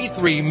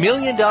 $43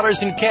 million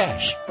in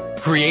cash,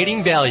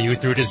 creating value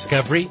through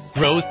discovery,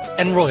 growth,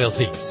 and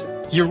royalties.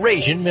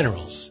 Eurasian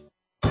Minerals.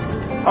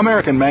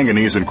 American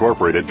Manganese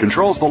Incorporated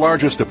controls the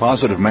largest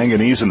deposit of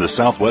manganese in the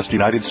southwest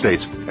United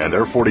States, and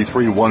their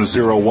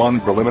 43101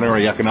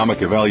 preliminary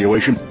economic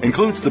evaluation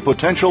includes the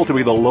potential to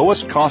be the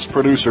lowest cost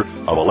producer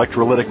of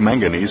electrolytic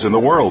manganese in the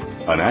world.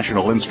 A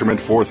National Instrument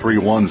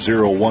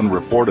 43101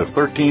 report of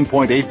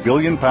 13.8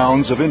 billion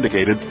pounds of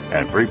indicated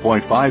and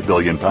 3.5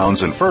 billion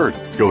pounds inferred.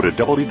 Go to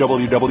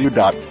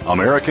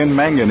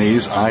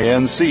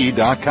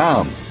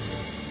www.americanmanganeseinc.com.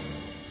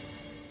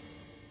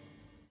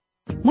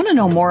 Want to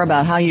know more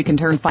about how you can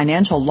turn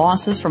financial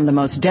losses from the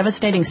most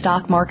devastating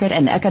stock market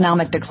and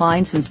economic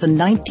decline since the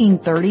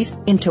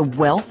 1930s into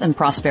wealth and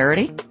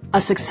prosperity?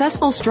 A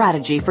successful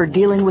strategy for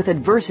dealing with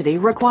adversity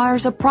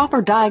requires a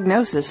proper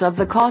diagnosis of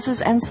the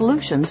causes and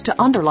solutions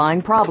to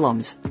underlying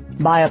problems.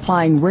 By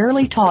applying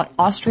rarely taught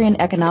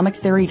Austrian economic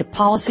theory to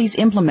policies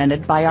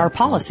implemented by our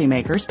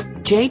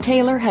policymakers, Jay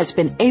Taylor has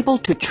been able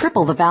to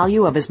triple the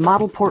value of his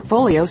model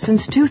portfolio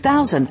since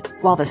 2000,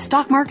 while the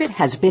stock market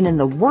has been in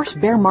the worst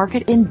bear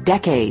market in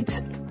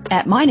decades.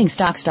 At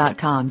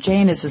miningstocks.com, Jay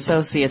and his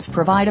associates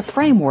provide a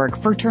framework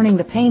for turning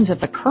the pains of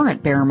the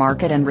current bear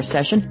market and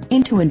recession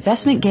into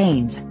investment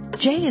gains.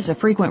 Jay is a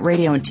frequent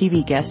radio and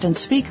TV guest and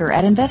speaker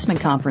at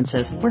investment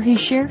conferences where he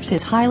shares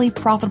his highly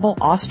profitable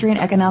Austrian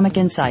economic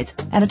insights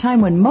at a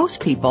time when most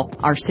people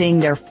are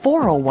seeing their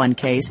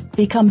 401ks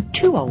become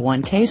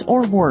 201ks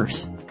or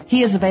worse.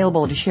 He is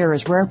available to share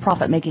his rare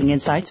profit-making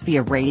insights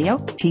via radio,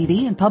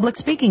 TV, and public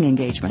speaking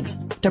engagements.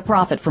 To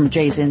profit from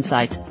Jay's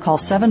insights, call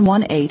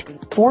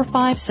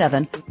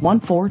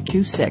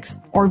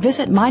 718-457-1426 or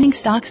visit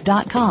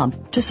miningstocks.com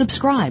to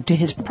subscribe to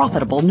his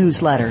profitable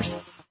newsletters.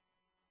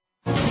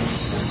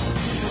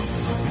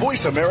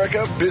 Voice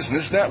America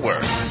Business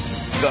Network,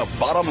 the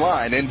bottom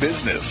line in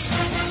business.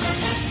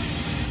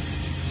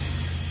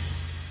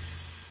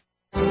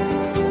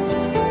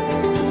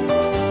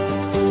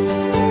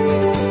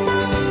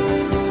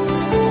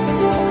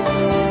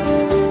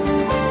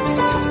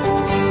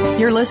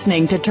 You're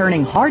listening to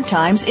Turning Hard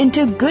Times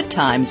into Good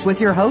Times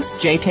with your host,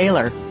 Jay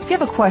Taylor. If you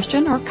have a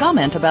question or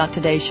comment about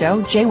today's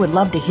show, Jay would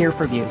love to hear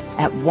from you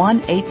at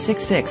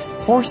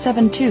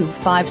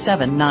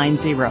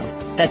 1-866-472-5790.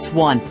 That's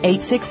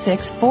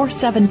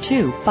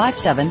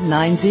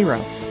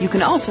 1-866-472-5790. You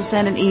can also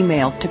send an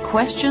email to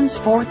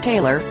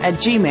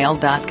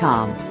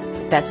questionsfortaylor@gmail.com.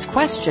 That's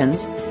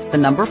questions, the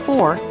number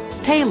 4,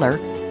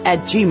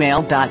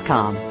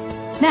 Taylor@gmail.com.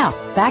 Now,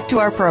 back to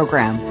our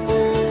program.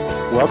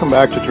 Welcome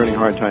back to Turning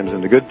Hard Times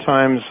into Good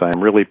Times.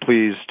 I'm really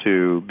pleased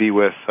to be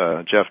with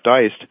Jeff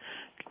Deist,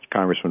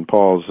 Congressman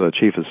Paul's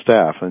Chief of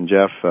Staff. And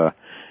Jeff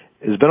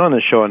has been on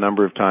the show a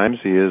number of times.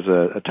 He is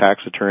a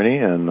tax attorney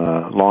and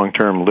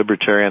long-term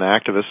libertarian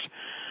activist,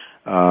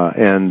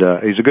 and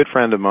he's a good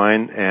friend of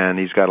mine. And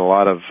he's got a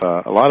lot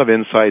of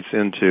insights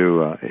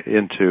into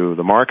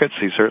the markets.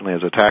 He certainly,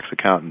 as a tax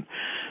accountant,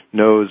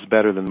 knows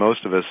better than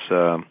most of us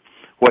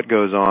what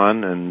goes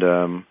on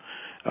and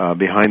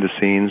behind the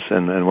scenes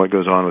and what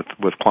goes on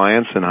with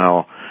clients and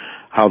how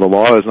the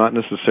law is not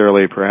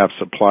necessarily perhaps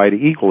applied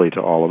equally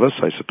to all of us,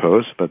 I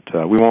suppose, but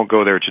we won't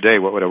go there today.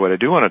 What I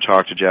do want to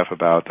talk to Jeff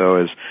about, though,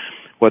 is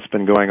what's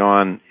been going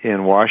on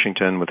in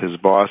Washington with his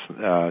boss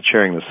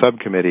chairing the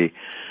subcommittee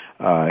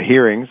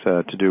hearings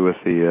to do with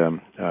the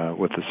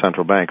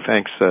central bank.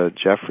 Thanks,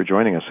 Jeff, for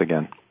joining us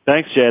again.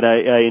 Thanks, Jed.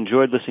 I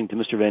enjoyed listening to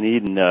Mr. Van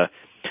Eden.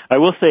 I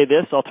will say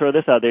this. I'll throw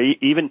this out there.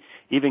 Even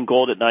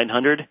gold at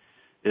 900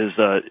 is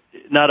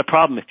not a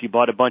problem if you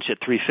bought a bunch at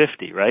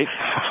 350, right?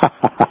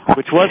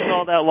 Which wasn't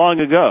all that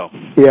long ago.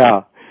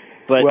 Yeah.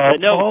 But well,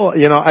 no, Paul,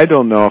 I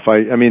don't know if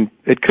I mean,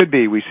 it could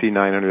be we see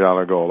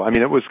 $900 gold. I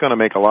mean, it was going to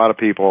make a lot of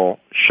people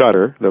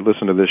shudder that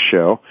listen to this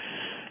show.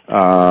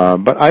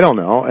 But I don't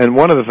know. And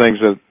one of the things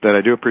that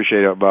I do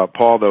appreciate about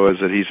Paul, though, is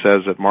that he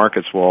says that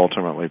markets will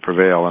ultimately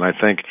prevail. And I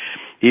think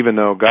even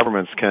though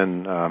governments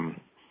can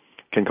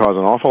cause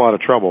an awful lot of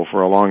trouble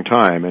for a long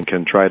time and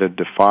can try to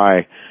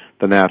defy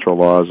the natural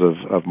laws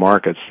of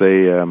markets,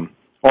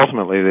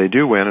 ultimately they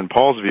do win. And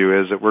Paul's view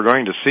is that we're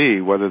going to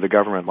see, whether the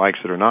government likes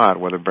it or not,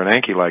 whether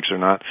Bernanke likes it or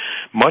not,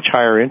 much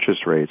higher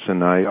interest rates.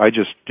 And I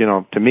just,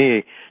 to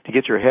me, to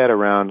get your head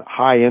around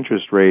high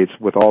interest rates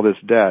with all this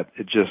debt,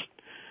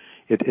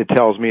 it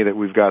tells me that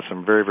we've got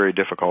some very, very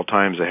difficult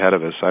times ahead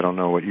of us. I don't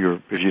know if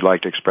you'd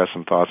like to express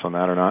some thoughts on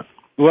that or not.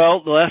 Well,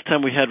 the last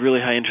time we had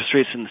really high interest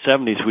rates in the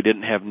 70s, we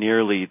didn't have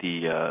nearly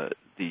the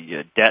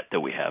debt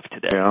that we have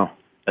today. Yeah.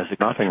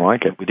 Nothing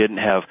like it. We didn't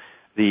have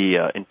the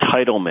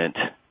entitlement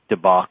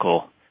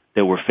debacle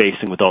that we're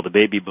facing with all the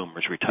baby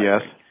boomers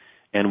retiring. Yes.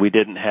 And we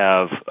didn't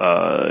have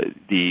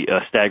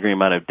the staggering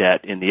amount of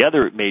debt in the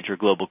other major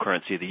global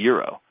currency, the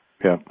euro.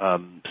 Yeah.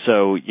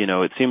 So,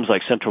 it seems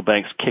like central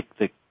banks kick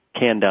the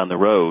can down the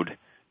road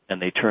and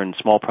they turn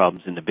small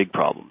problems into big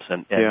problems.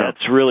 And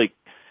that's really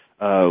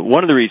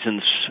one of the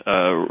reasons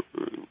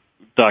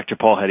Dr.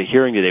 Paul had a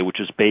hearing today, which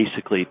was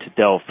basically to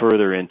delve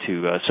further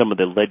into some of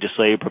the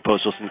legislative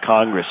proposals in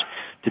Congress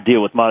to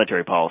deal with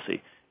monetary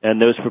policy.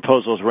 And those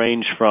proposals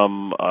range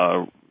from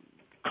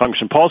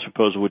Congressman Paul's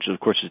proposal, which of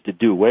course is to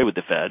do away with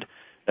the Fed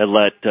and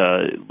let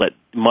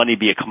money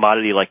be a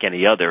commodity like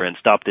any other and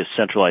stop this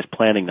centralized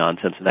planning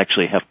nonsense and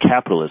actually have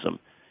capitalism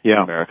in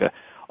America.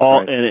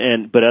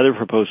 But other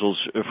proposals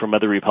from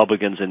other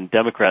Republicans and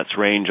Democrats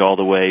range all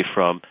the way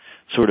from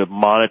sort of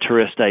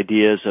monetarist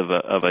ideas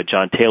of a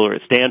John Taylor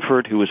at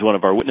Stanford, who was one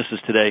of our witnesses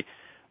today,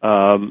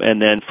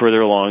 and then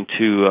further along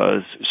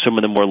to some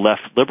of the more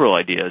left liberal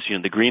ideas,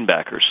 the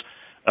Greenbackers,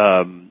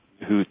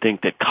 who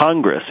think that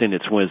Congress, in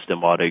its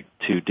wisdom, ought to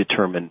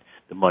determine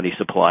the money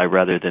supply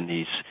rather than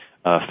these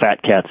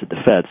fat cats at the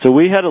Fed. So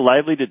we had a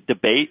lively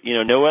debate.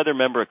 No other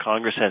member of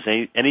Congress has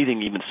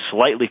anything even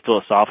slightly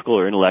philosophical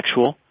or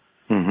intellectual.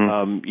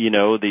 Mm-hmm.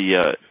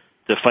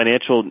 The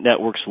financial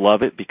networks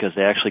love it because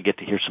they actually get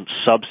to hear some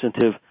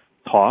substantive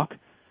talk.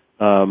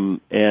 Ron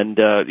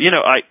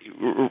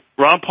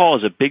Paul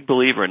is a big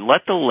believer in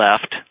let the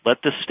left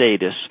Let the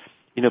statists,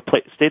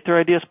 state their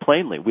ideas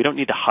plainly. We don't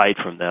need to hide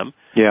from them.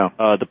 Yeah.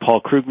 The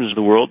Paul Krugmans of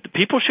the world.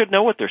 People should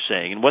know what they're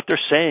saying, and what they're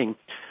saying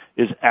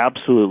is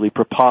absolutely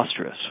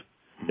preposterous.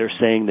 They're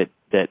saying that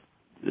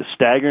the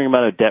staggering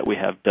amount of debt we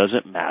have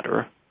doesn't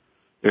matter.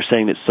 They're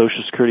saying that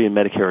Social Security and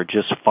Medicare are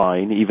just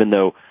fine, even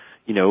though,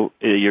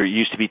 there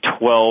used to be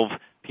 12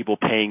 people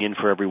paying in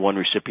for every one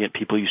recipient.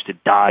 People used to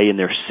die in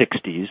their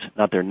 60s,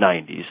 not their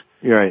 90s.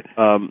 Right.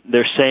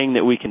 They're saying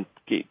that we can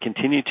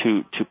continue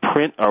to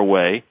print our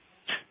way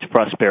to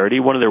prosperity.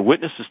 One of their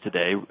witnesses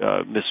today,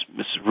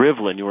 Miss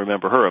Rivlin, you'll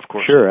remember her, of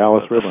course. Sure,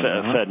 Alice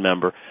Rivlin. Fed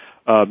member.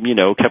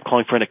 Kept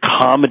calling for an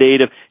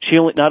accommodative. She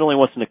not only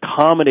wants an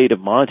accommodative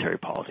monetary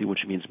policy,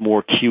 which means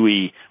more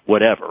QE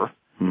whatever.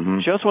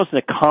 Mm-hmm. She also wants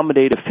an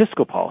accommodative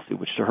fiscal policy,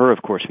 which to her,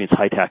 of course, means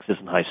high taxes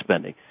and high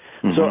spending.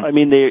 Mm-hmm. So, I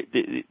mean,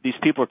 these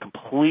people are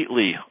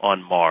completely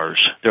on Mars.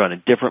 They're on a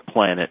different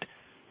planet.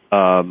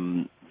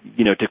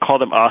 To call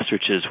them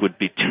ostriches would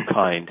be too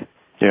kind.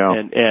 Yeah.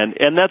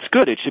 And that's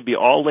good. It should be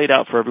all laid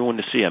out for everyone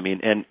to see. I mean,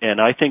 and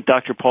I think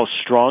Dr. Paul's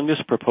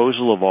strongest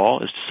proposal of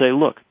all is to say,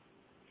 look,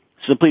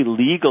 simply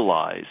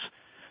legalize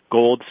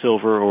gold,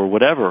 silver, or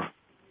whatever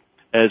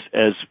as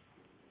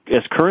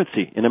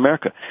currency in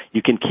America.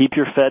 You can keep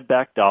your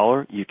Fed-backed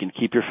dollar. You can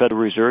keep your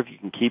Federal Reserve. You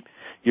can keep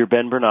your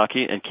Ben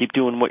Bernanke and keep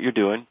doing what you're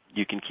doing.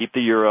 You can keep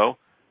the euro.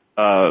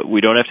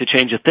 We don't have to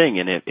change a thing.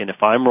 And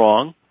if I'm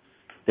wrong,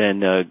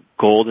 then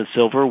gold and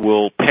silver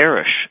will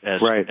perish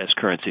as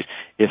currencies.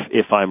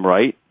 If I'm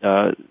right,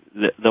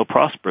 they'll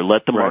prosper.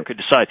 Let the market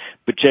decide.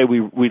 But Jay,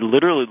 we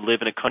literally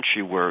live in a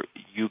country where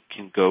you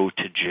can go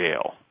to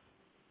jail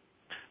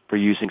for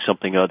using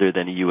something other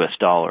than a U.S.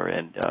 dollar,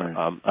 and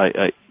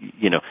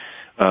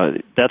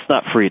that's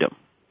not freedom.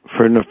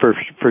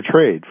 For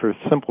trade, for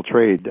simple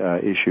trade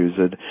issues,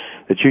 that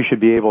you should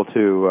be able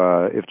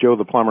to, if Joe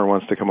the plumber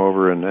wants to come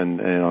over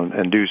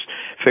and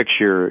fix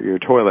your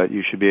toilet,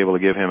 you should be able to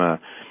give him a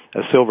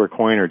silver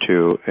coin or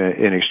two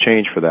in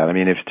exchange for that. I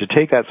mean, to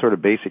take that sort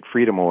of basic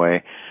freedom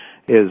away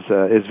is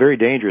very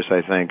dangerous,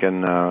 I think,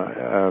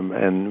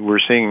 and we're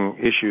seeing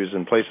issues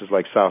in places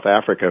like South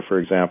Africa, for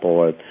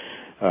example.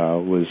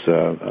 Was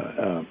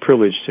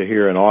privileged to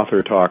hear an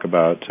author talk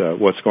about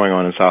what's going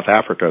on in South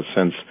Africa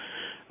since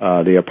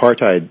the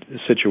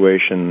apartheid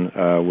situation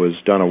was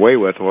done away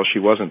with. Well, she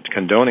wasn't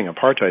condoning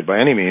apartheid by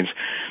any means,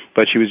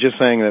 but she was just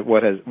saying that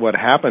what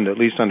happened, at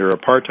least under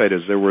apartheid,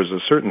 is there was a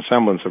certain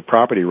semblance of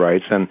property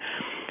rights, and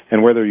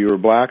whether you were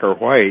black or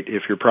white,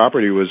 if your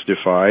property was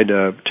defied,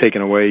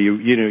 taken away,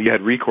 you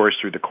had recourse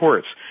through the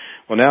courts.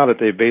 Well, now that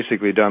they've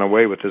basically done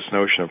away with this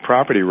notion of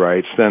property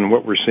rights, then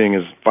what we're seeing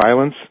is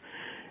violence.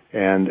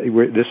 And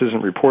this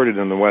isn't reported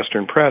in the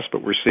Western press,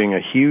 but we're seeing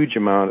a huge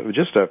amount of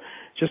just a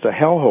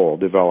hellhole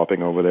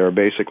developing over there,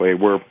 basically.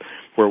 And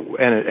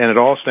it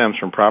all stems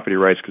from property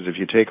rights, because if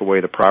you take away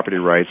the property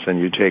rights, then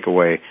you take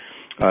away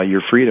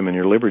your freedom and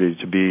your liberty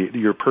to be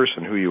your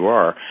person, who you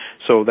are.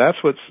 So that's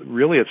what's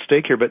really at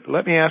stake here. But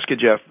let me ask you,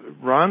 Jeff,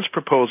 Ron's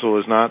proposal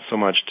is not so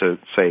much to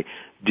say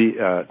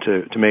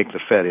to make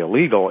the Fed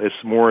illegal. It's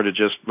more to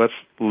just let's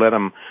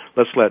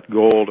let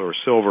gold or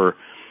silver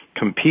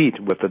compete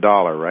with the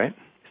dollar, right?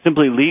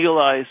 Simply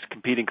legalize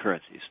competing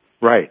currencies.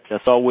 Right.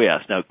 That's all we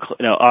ask. Now,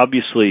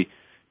 obviously,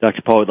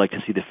 Dr. Paul would like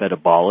to see the Fed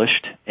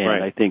abolished, and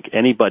I think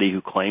anybody who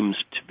claims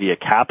to be a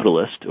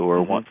capitalist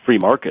or want free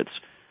markets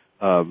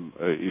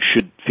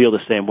should feel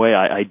the same way.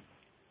 I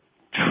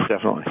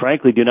definitely,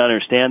 frankly, do not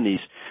understand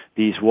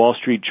these Wall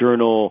Street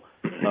Journal,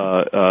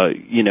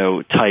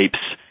 types,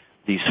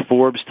 these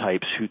Forbes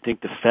types who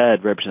think the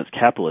Fed represents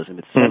capitalism.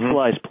 It's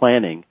centralized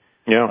planning.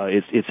 Yeah.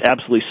 It's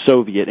absolutely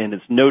Soviet, and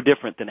it's no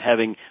different than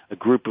having a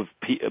group of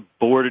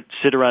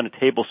sit around a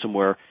table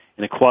somewhere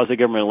in a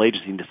quasi-governmental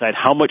agency and decide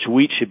how much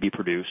wheat should be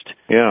produced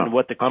and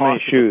what the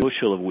cost of a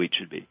bushel of wheat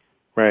should be.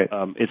 Right.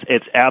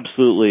 It's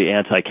absolutely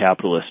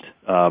anti-capitalist,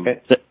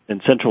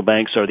 and central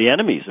banks are the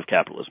enemies of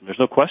capitalism. There's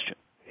no question.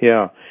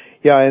 Yeah,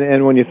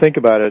 and when you think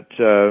about it,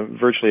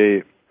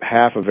 virtually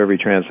half of every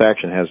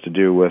transaction has to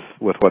do with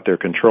what they're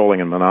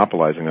controlling and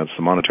monopolizing. That's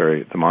the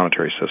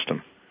monetary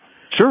system.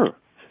 Sure.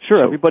 So,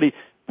 everybody,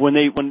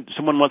 when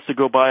someone wants to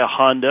go buy a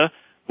Honda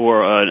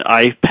or an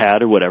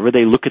iPad or whatever,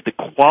 they look at the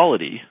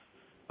quality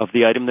of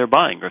the item they're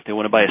buying. Or if they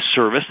want to buy a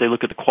service, they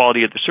look at the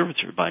quality of the service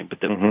they're buying.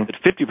 But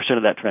 50%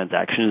 of that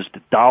transaction is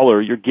the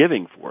dollar you're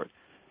giving for it.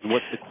 And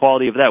what's the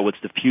quality of that? What's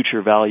the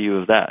future value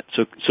of that?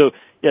 So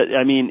yeah,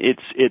 I mean,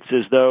 it's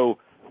as though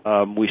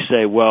we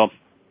say, well,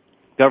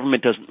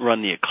 government doesn't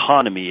run the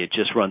economy; it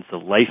just runs the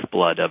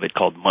lifeblood of it,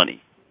 called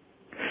money.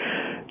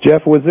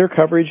 Jeff, was there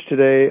coverage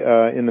today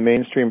in the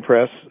mainstream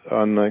press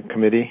on the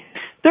committee?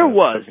 There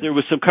was. There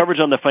was some coverage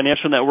on the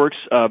financial networks.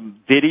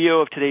 Video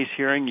of today's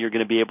hearing you're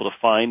going to be able to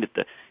find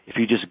if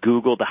you just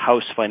Google the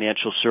House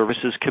Financial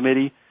Services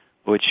Committee,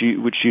 which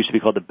used to be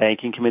called the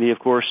Banking Committee, of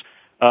course.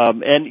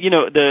 And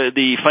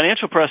the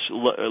financial press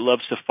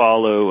loves to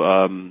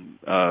follow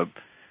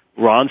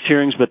Ron's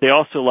hearings, but they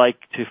also like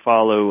to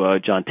follow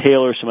John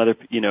Taylor, some other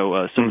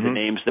some of the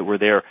names that were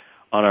there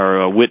on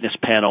our witness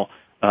panel.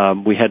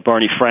 We had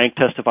Barney Frank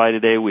testify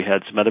today. We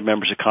had some other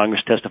members of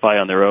Congress testify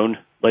on their own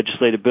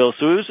legislative bills.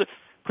 So it was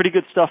pretty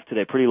good stuff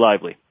today, pretty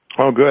lively.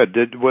 Oh,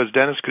 good. Was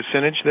Dennis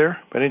Kucinich there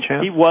by any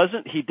chance? He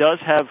wasn't. He does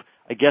have,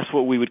 I guess,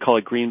 what we would call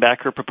a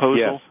greenbacker proposal.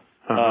 Yes.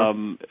 Uh-huh.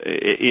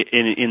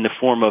 In the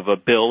form of a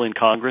bill in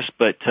Congress,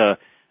 but his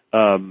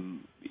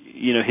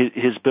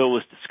bill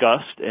was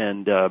discussed,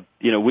 and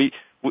we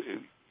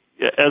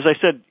as I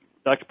said,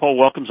 Dr. Paul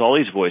welcomes all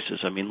these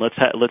voices. I mean, let's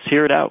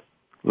hear it out.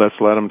 Let's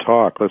let them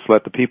talk. Let's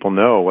let the people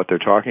know what they're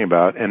talking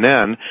about. And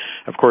then,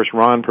 of course,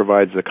 Ron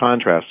provides the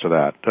contrast to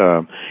that.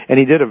 And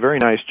he did a very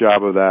nice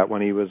job of that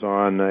when he was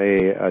on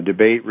a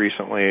debate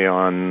recently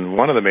on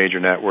one of the major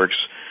networks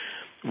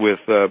with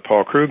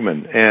Paul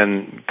Krugman.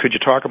 And could you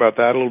talk about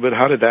that a little bit?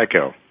 How did that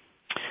go?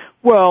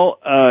 Well,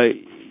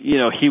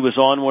 he was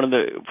on one of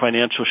the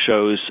financial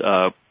shows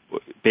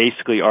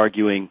basically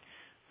arguing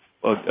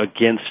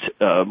against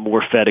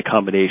more Fed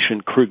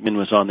accommodation. Krugman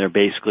was on there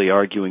basically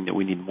arguing that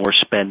we need more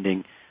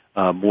spending,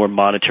 more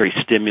monetary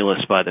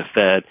stimulus by the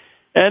Fed.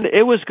 And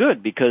it was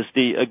good because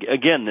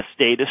the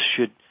statists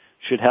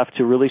should have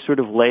to really sort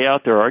of lay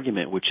out their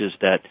argument, which is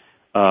that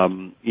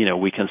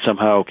we can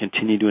somehow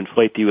continue to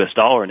inflate the U.S.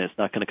 dollar and it's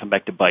not going to come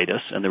back to bite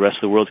us, and the rest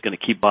of the world's going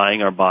to keep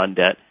buying our bond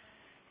debt,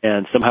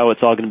 and somehow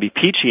it's all going to be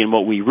peachy, and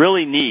what we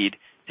really need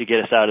to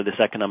get us out of this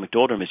economic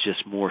doldrum is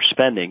just more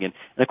spending. And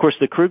of course,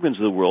 the Krugmans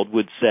of the world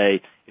would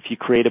say if you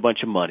create a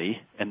bunch of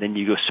money and then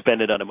you go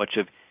spend it on a bunch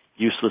of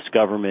useless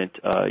government,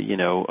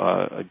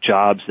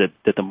 jobs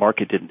that the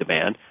market didn't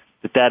demand,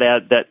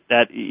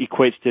 that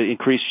equates to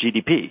increased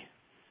GDP,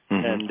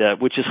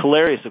 and which is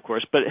hilarious, of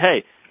course. But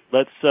hey,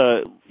 let's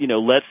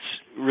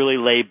really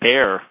lay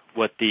bare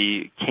what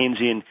the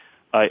Keynesian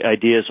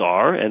ideas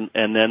are, and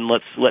then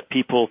let's let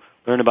people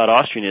learn about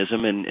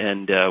Austrianism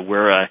and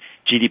where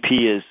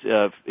GDP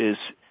is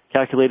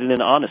calculated in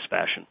an honest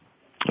fashion.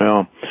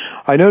 Well,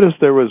 I noticed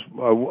there was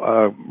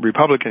a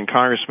Republican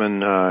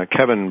Congressman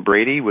Kevin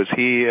Brady. Was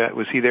he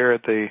there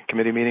at the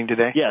committee meeting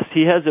today? Yes,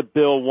 he has a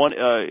bill. One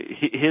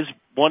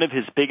of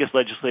his biggest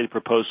legislative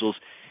proposals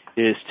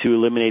is to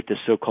eliminate the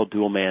so-called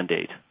dual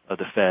mandate of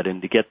the Fed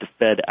and to get the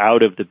Fed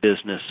out of the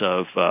business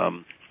of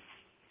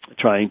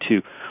trying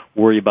to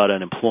worry about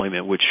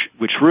unemployment, which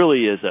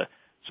really is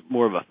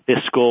more of a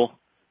fiscal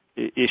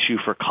issue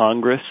for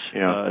Congress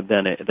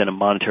than a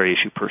monetary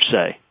issue per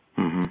se.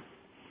 Mm-hmm.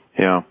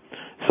 Yeah.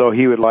 So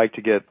he would like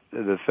to get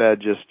the Fed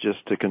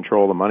just to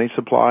control the money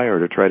supply, or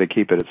to try to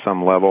keep it at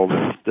some level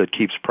that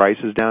keeps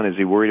prices down. Is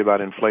he worried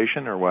about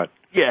inflation or what?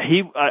 Yeah,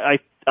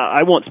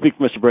 I won't speak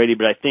for Mr. Brady,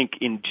 but I think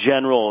in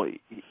general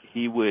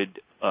he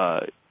would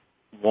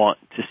want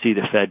to see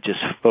the Fed just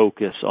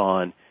focus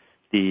on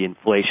the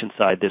inflation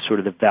side, the sort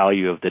of the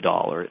value of the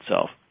dollar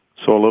itself.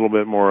 So a little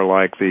bit more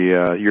like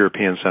the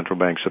European Central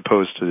Bank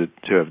supposed to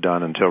have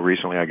done until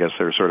recently. I guess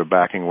they're sort of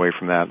backing away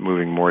from that,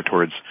 moving more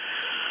towards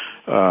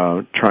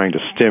trying to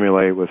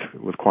stimulate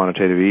with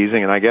quantitative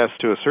easing. And I guess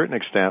to a certain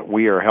extent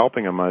we are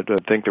helping them. I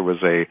think there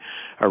was a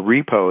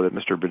repo that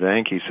Mr.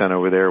 Bernanke sent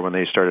over there when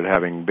they started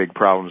having big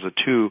problems.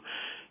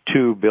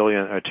 $2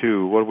 billion,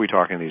 what are we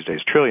talking these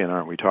days? Trillion,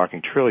 aren't we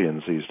talking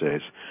trillions these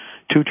days?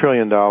 $2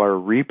 trillion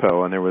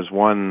repo, and there was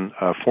one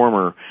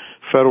former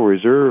Federal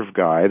Reserve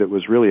guy that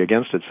was really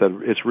against it,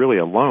 said it's really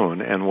a loan,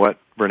 and what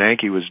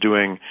Bernanke was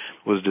doing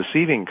was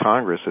deceiving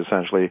Congress,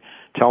 essentially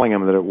telling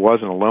him that it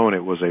wasn't a loan,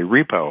 it was a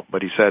repo,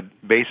 but he said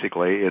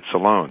basically it's a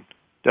loan.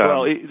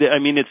 Well, I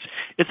mean,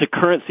 it's a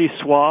currency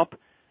swap,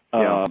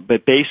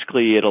 but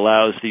basically it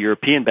allows the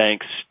European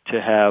banks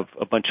to have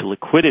a bunch of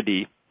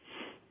liquidity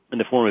in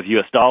the form of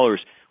U.S.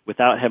 dollars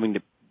without having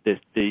to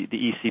the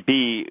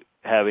ECB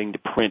having to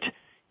print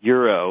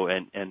euro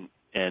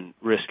and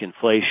risk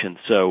inflation.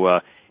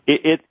 So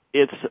it's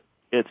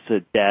a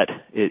debt.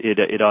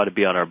 It ought to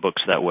be on our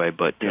books that way,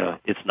 but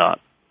it's not.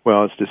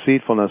 Well, it's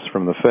deceitfulness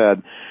from the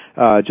Fed.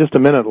 Just a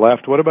minute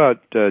left. What about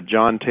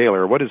John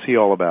Taylor? What is he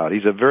all about?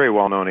 He's a very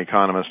well-known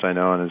economist, I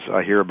know, and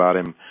I hear about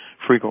him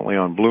frequently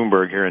on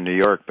Bloomberg here in New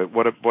York. But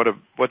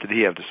what did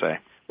he have to say?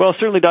 Well,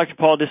 certainly Dr.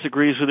 Paul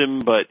disagrees with him,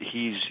 but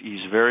he's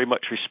very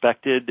much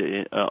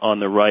respected on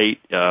the right.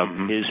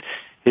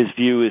 His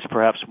view is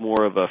perhaps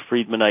more of a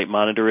Friedmanite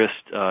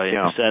monetarist in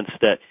the sense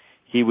that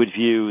he would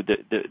view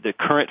the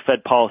current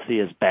Fed policy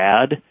as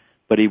bad,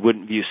 but he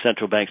wouldn't view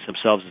central banks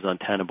themselves as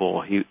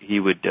untenable. He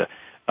would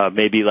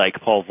maybe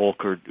like Paul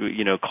Volcker,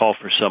 call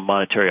for some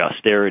monetary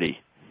austerity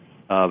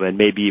and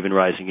maybe even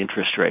rising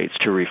interest rates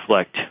to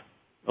reflect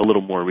a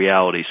little more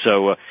reality.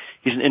 So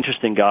he's an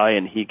interesting guy,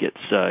 and he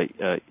gets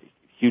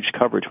huge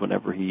coverage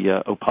whenever he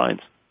opines.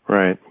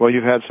 Right. Well,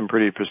 you've had some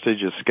pretty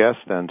prestigious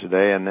guests then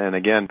today, and then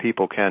again,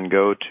 people can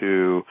go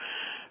to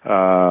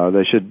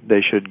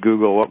they should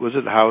Google, what was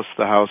it, the House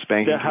Banking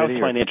Committee? The House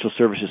Financial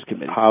Services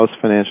Committee. House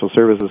Financial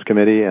Services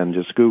Committee, and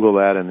just Google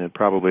that, and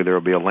there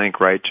will be a link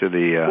right to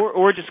the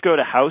or just go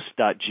to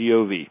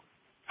house.gov.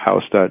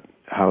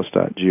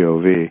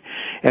 House.gov.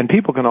 And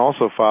people can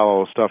also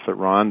follow stuff that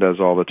Ron does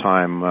all the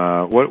time.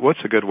 What's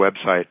a good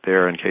website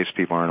there in case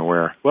people aren't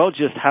aware? Well,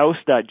 just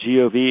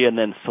house.gov and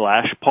then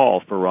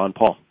 /Paul for Ron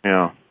Paul.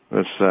 Yeah,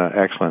 that's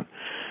excellent.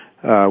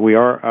 We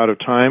are out of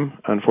time,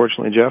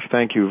 unfortunately, Jeff.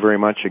 Thank you very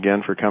much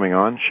again for coming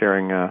on,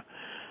 sharing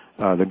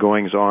the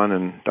goings-on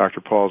in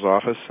Dr. Paul's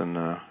office,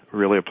 and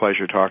really a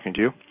pleasure talking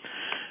to you.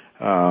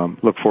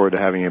 Look forward to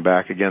having you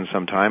back again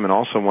sometime, and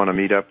also want to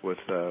meet up with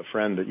a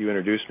friend that you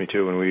introduced me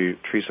to when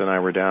Teresa and I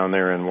were down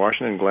there in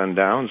Washington, Glenn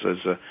Downs, as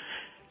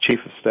Chief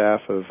of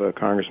Staff of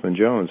Congressman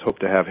Jones. Hope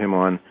to have him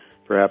on,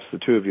 perhaps the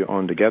two of you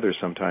on together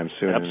sometime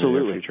soon. Absolutely. In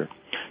the near future.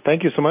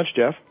 Thank you so much,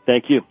 Jeff.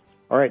 Thank you.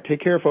 All right,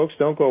 take care, folks.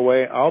 Don't go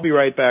away. I'll be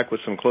right back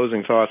with some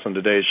closing thoughts on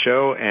today's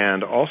show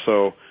and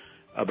also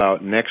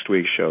about next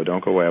week's show.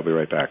 Don't go away. I'll be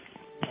right back.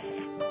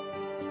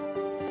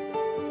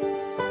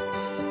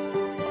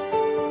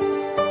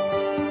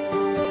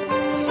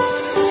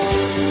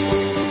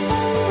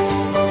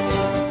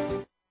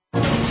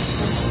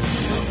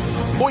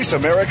 Voice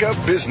America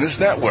Business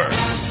Network,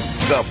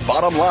 the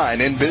bottom line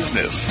in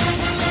business.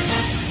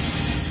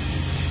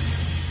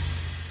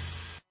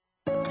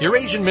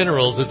 Eurasian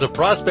Minerals is a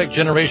prospect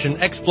generation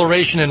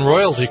exploration and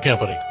royalty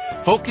company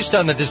focused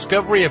on the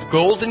discovery of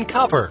gold and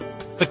copper.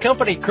 The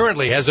company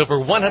currently has over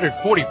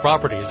 140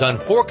 properties on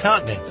 4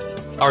 continents.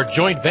 Our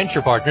joint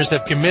venture partners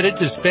have committed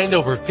to spend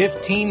over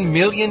 $15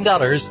 million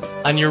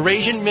on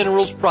Eurasian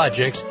Minerals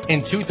projects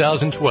in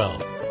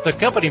 2012. The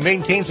company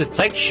maintains a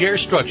tight share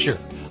structure,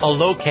 a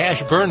low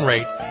cash burn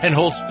rate, and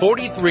holds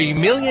 $43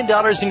 million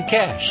in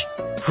cash,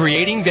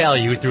 creating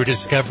value through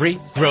discovery,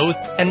 growth,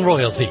 and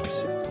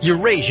royalties.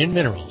 Eurasian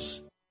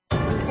Minerals.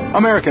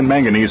 American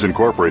Manganese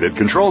Incorporated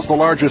controls the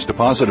largest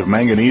deposit of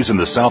manganese in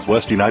the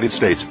southwest United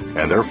States,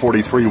 and their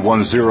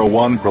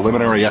 43101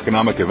 preliminary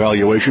economic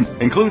evaluation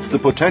includes the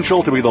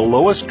potential to be the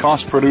lowest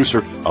cost producer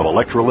of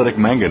electrolytic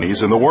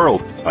manganese in the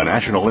world. A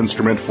National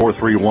Instrument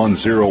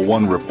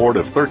 43101 report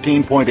of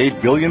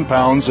 13.8 billion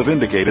pounds of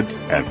indicated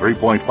and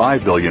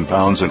 3.5 billion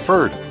pounds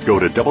inferred. Go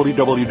to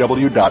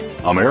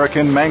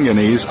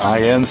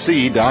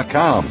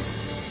www.americanmanganese.com.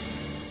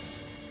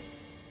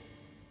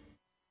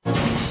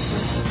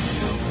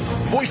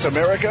 Voice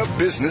America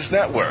Business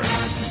Network,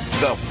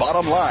 the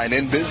bottom line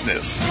in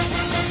business.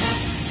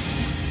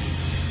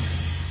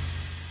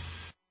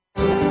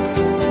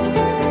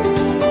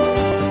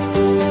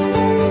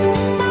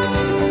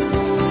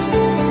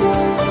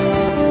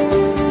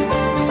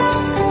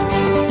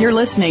 You're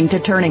listening to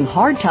Turning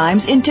Hard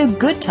Times into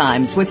Good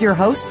Times with your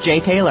host, Jay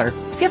Taylor.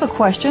 If you have a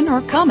question or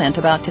comment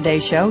about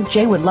today's show,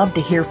 Jay would love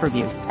to hear from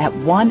you at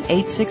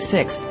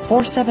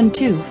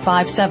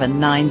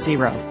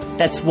 1-866-472-5790.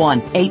 That's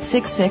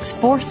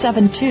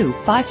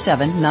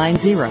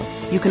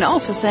 1-866-472-5790. You can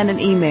also send an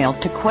email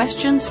to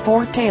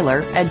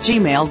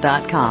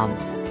questionsfortaylor@gmail.com.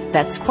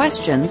 That's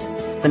questions,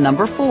 the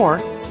number 4,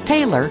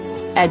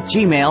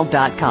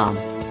 Taylor@gmail.com.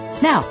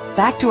 Now,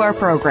 back to our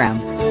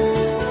program.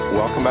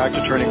 Welcome back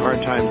to Turning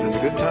Hard Times into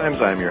Good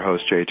Times. I'm your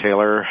host, Jay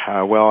Taylor.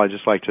 I'd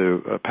just like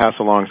to pass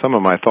along some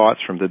of my thoughts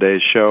from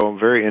today's show.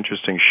 Very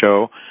interesting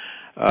show.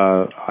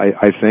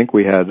 I think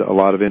we had a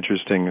lot of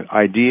interesting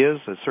ideas,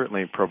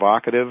 certainly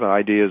provocative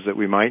ideas that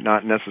we might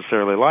not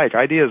necessarily like,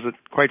 ideas that,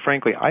 quite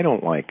frankly, I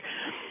don't like.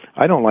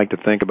 I don't like to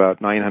think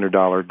about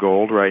 $900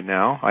 gold right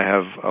now. I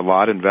have a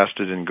lot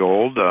invested in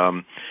gold,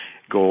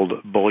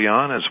 gold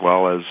bullion as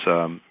well as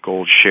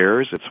gold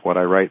shares. It's what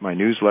I write my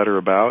newsletter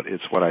about.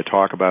 It's what I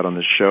talk about on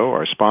this show.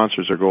 Our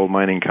sponsors are gold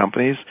mining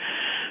companies.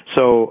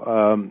 So,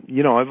 I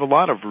have a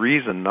lot of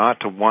reason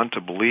not to want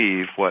to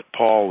believe what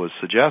Paul was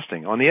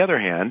suggesting. On the other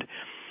hand,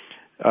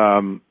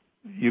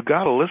 you've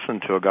got to listen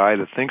to a guy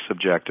that thinks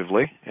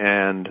objectively,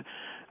 and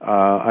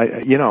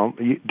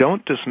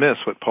don't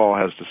dismiss what Paul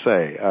has to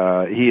say.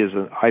 He is,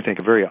 I think,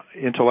 a very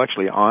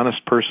intellectually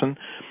honest person.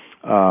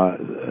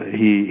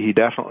 He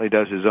definitely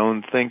does his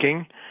own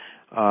thinking,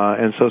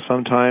 and so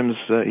sometimes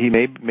he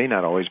may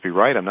not always be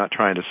right. I'm not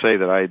trying to say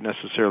that I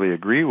necessarily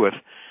agree with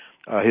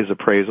his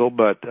appraisal,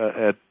 but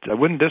I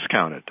wouldn't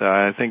discount it.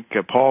 I think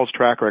Paul's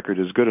track record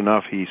is good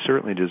enough. He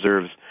certainly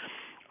deserves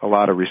a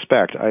lot of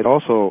respect. I'd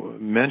also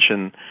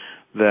mention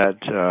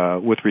that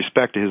with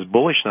respect to his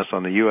bullishness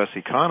on the U.S.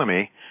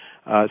 economy,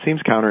 it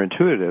seems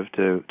counterintuitive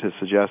to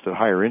suggest that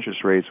higher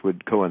interest rates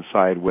would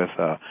coincide with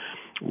a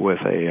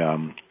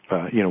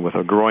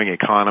growing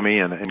economy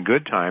and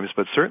good times.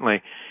 But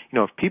certainly,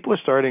 if people are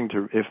starting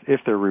to,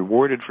 if they're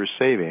rewarded for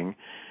saving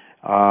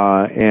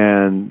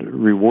and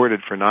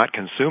rewarded for not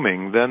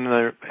consuming, then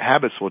their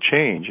habits will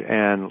change.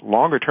 And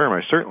longer term,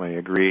 I certainly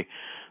agree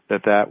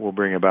that will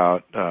bring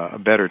about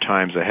better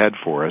times ahead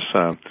for us.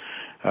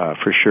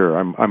 For sure.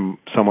 I'm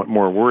somewhat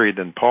more worried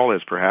than Paul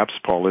is, perhaps.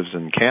 Paul lives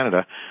in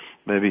Canada.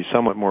 Maybe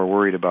somewhat more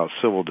worried about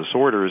civil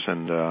disorders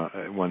and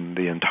when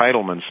the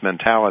entitlements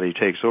mentality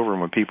takes over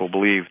and when people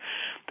believe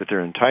that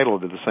they're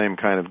entitled to the same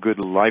kind of good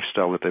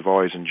lifestyle that they've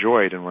always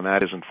enjoyed, and when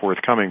that isn't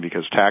forthcoming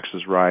because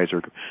taxes rise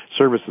or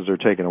services are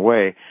taken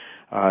away,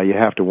 you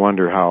have to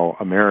wonder how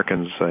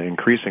Americans,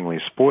 increasingly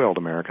spoiled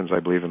Americans, I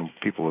believe, and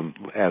people,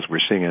 as we're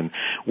seeing in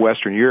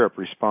Western Europe,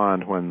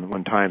 respond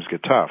when times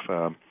get tough.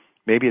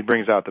 Maybe it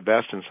brings out the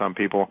best in some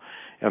people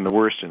and the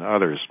worst in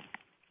others.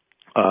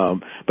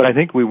 But I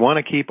think we want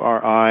to keep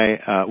our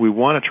eye, we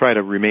want to try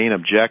to remain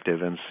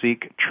objective and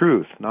seek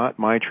truth, not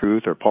my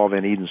truth or Paul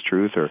Van Eden's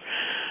truth or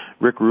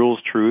Rick Rule's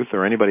truth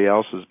or anybody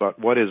else's, but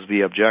what is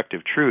the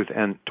objective truth.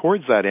 And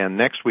towards that end,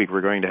 next week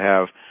we're going to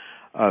have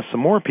some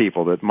more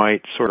people that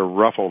might sort of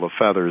ruffle the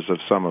feathers of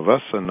some of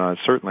us, and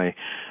certainly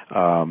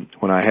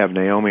when I have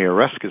Naomi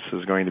Oreskes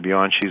is going to be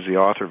on. She's the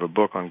author of a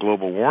book on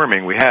global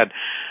warming. We had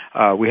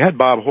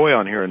Bob Hoye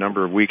on here a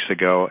number of weeks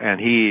ago, and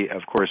he,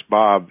 of course,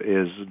 Bob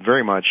is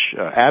very much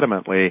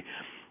adamantly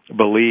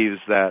believes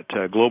that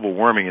global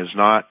warming is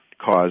not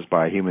caused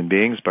by human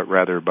beings, but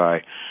rather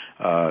by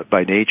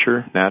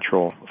nature,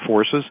 natural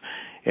forces.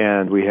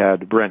 And we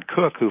had Brent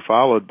Cook, who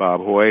followed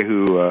Bob Hoye,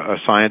 who a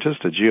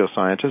scientist, a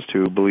geoscientist,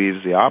 who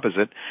believes the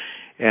opposite.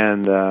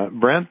 And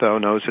Brent, though,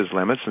 knows his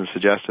limits and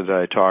suggested that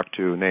I talk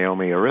to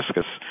Naomi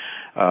Oreskes,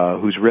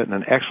 who's written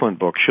an excellent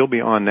book. She'll be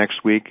on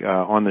next week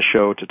on the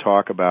show to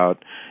talk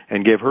about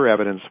and give her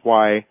evidence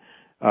why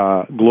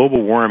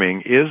global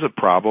warming is a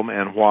problem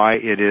and why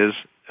it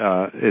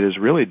is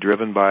really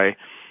driven by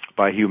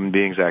human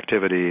beings'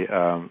 activity,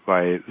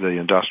 by the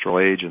industrial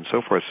age and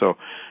so forth. So,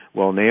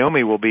 well,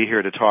 Naomi will be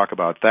here to talk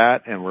about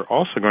that, and we're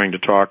also going to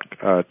talk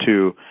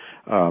to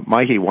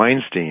Mikey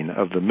Weinstein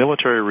of the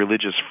Military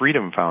Religious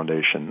Freedom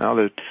Foundation. Now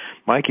that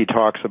Mikey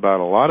talks about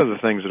a lot of the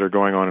things that are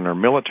going on in our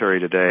military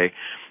today,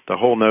 the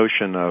whole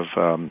notion of,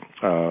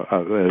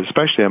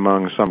 especially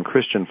among some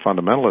Christian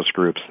fundamentalist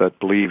groups that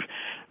believe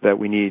that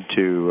we need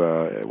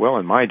to, well,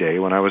 in my day,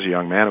 when I was a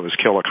young man, it was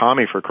kill a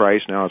commie for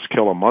Christ. Now it's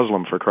kill a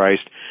Muslim for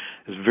Christ.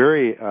 It's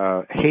very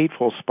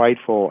hateful,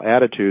 spiteful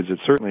attitudes. It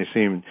certainly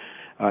seemed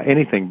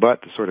anything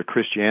but the sort of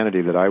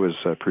Christianity that I was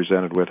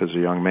presented with as a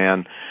young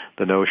man,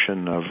 the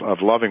notion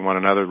of loving one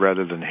another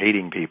rather than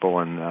hating people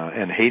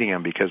and hating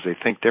them because they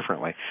think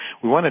differently.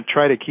 We want to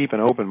try to keep an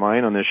open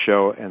mind on this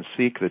show and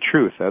seek the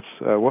truth. That's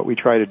what we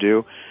try to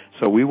do.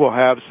 So we will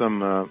have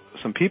some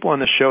people on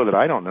this show that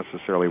I don't want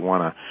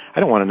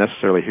to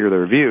necessarily hear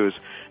their views,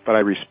 but I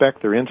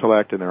respect their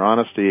intellect and their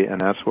honesty,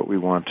 and that's what we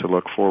want to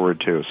look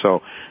forward to.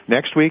 So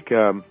next week,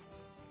 Naomi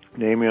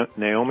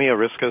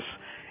Oreskes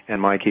and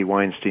Mikey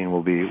Weinstein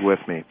will be with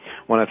me. I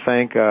want to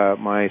thank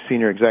my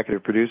senior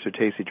executive producer,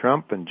 Tacey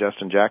Trump, and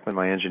Justin Jackman,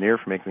 my engineer,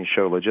 for making the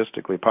show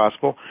logistically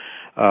possible.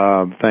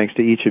 Thanks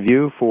to each of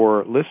you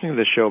for listening to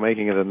the show,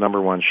 making it a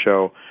 #1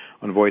 show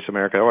on Voice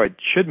America. Oh, I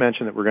should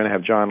mention that we're going to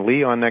have John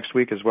Lee on next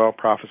week as well,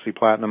 Prophecy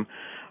Platinum,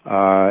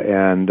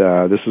 and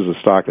this is a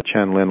stock that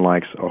Chen Lin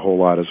likes a whole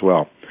lot as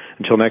well.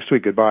 Until next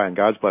week, goodbye, and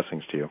God's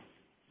blessings to you.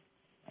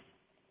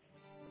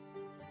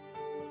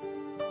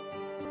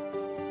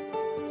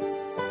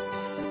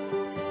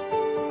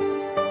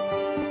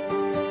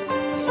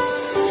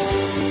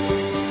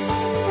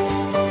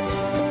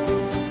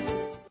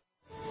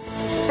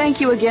 Thank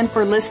you again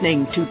for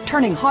listening to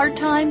Turning Hard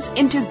Times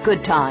into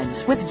Good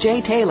Times with Jay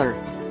Taylor.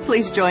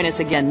 Please join us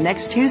again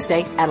next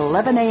Tuesday at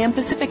 11 a.m.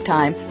 Pacific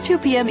Time, 2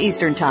 p.m.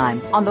 Eastern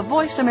Time on the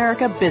Voice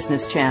America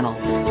Business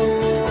Channel.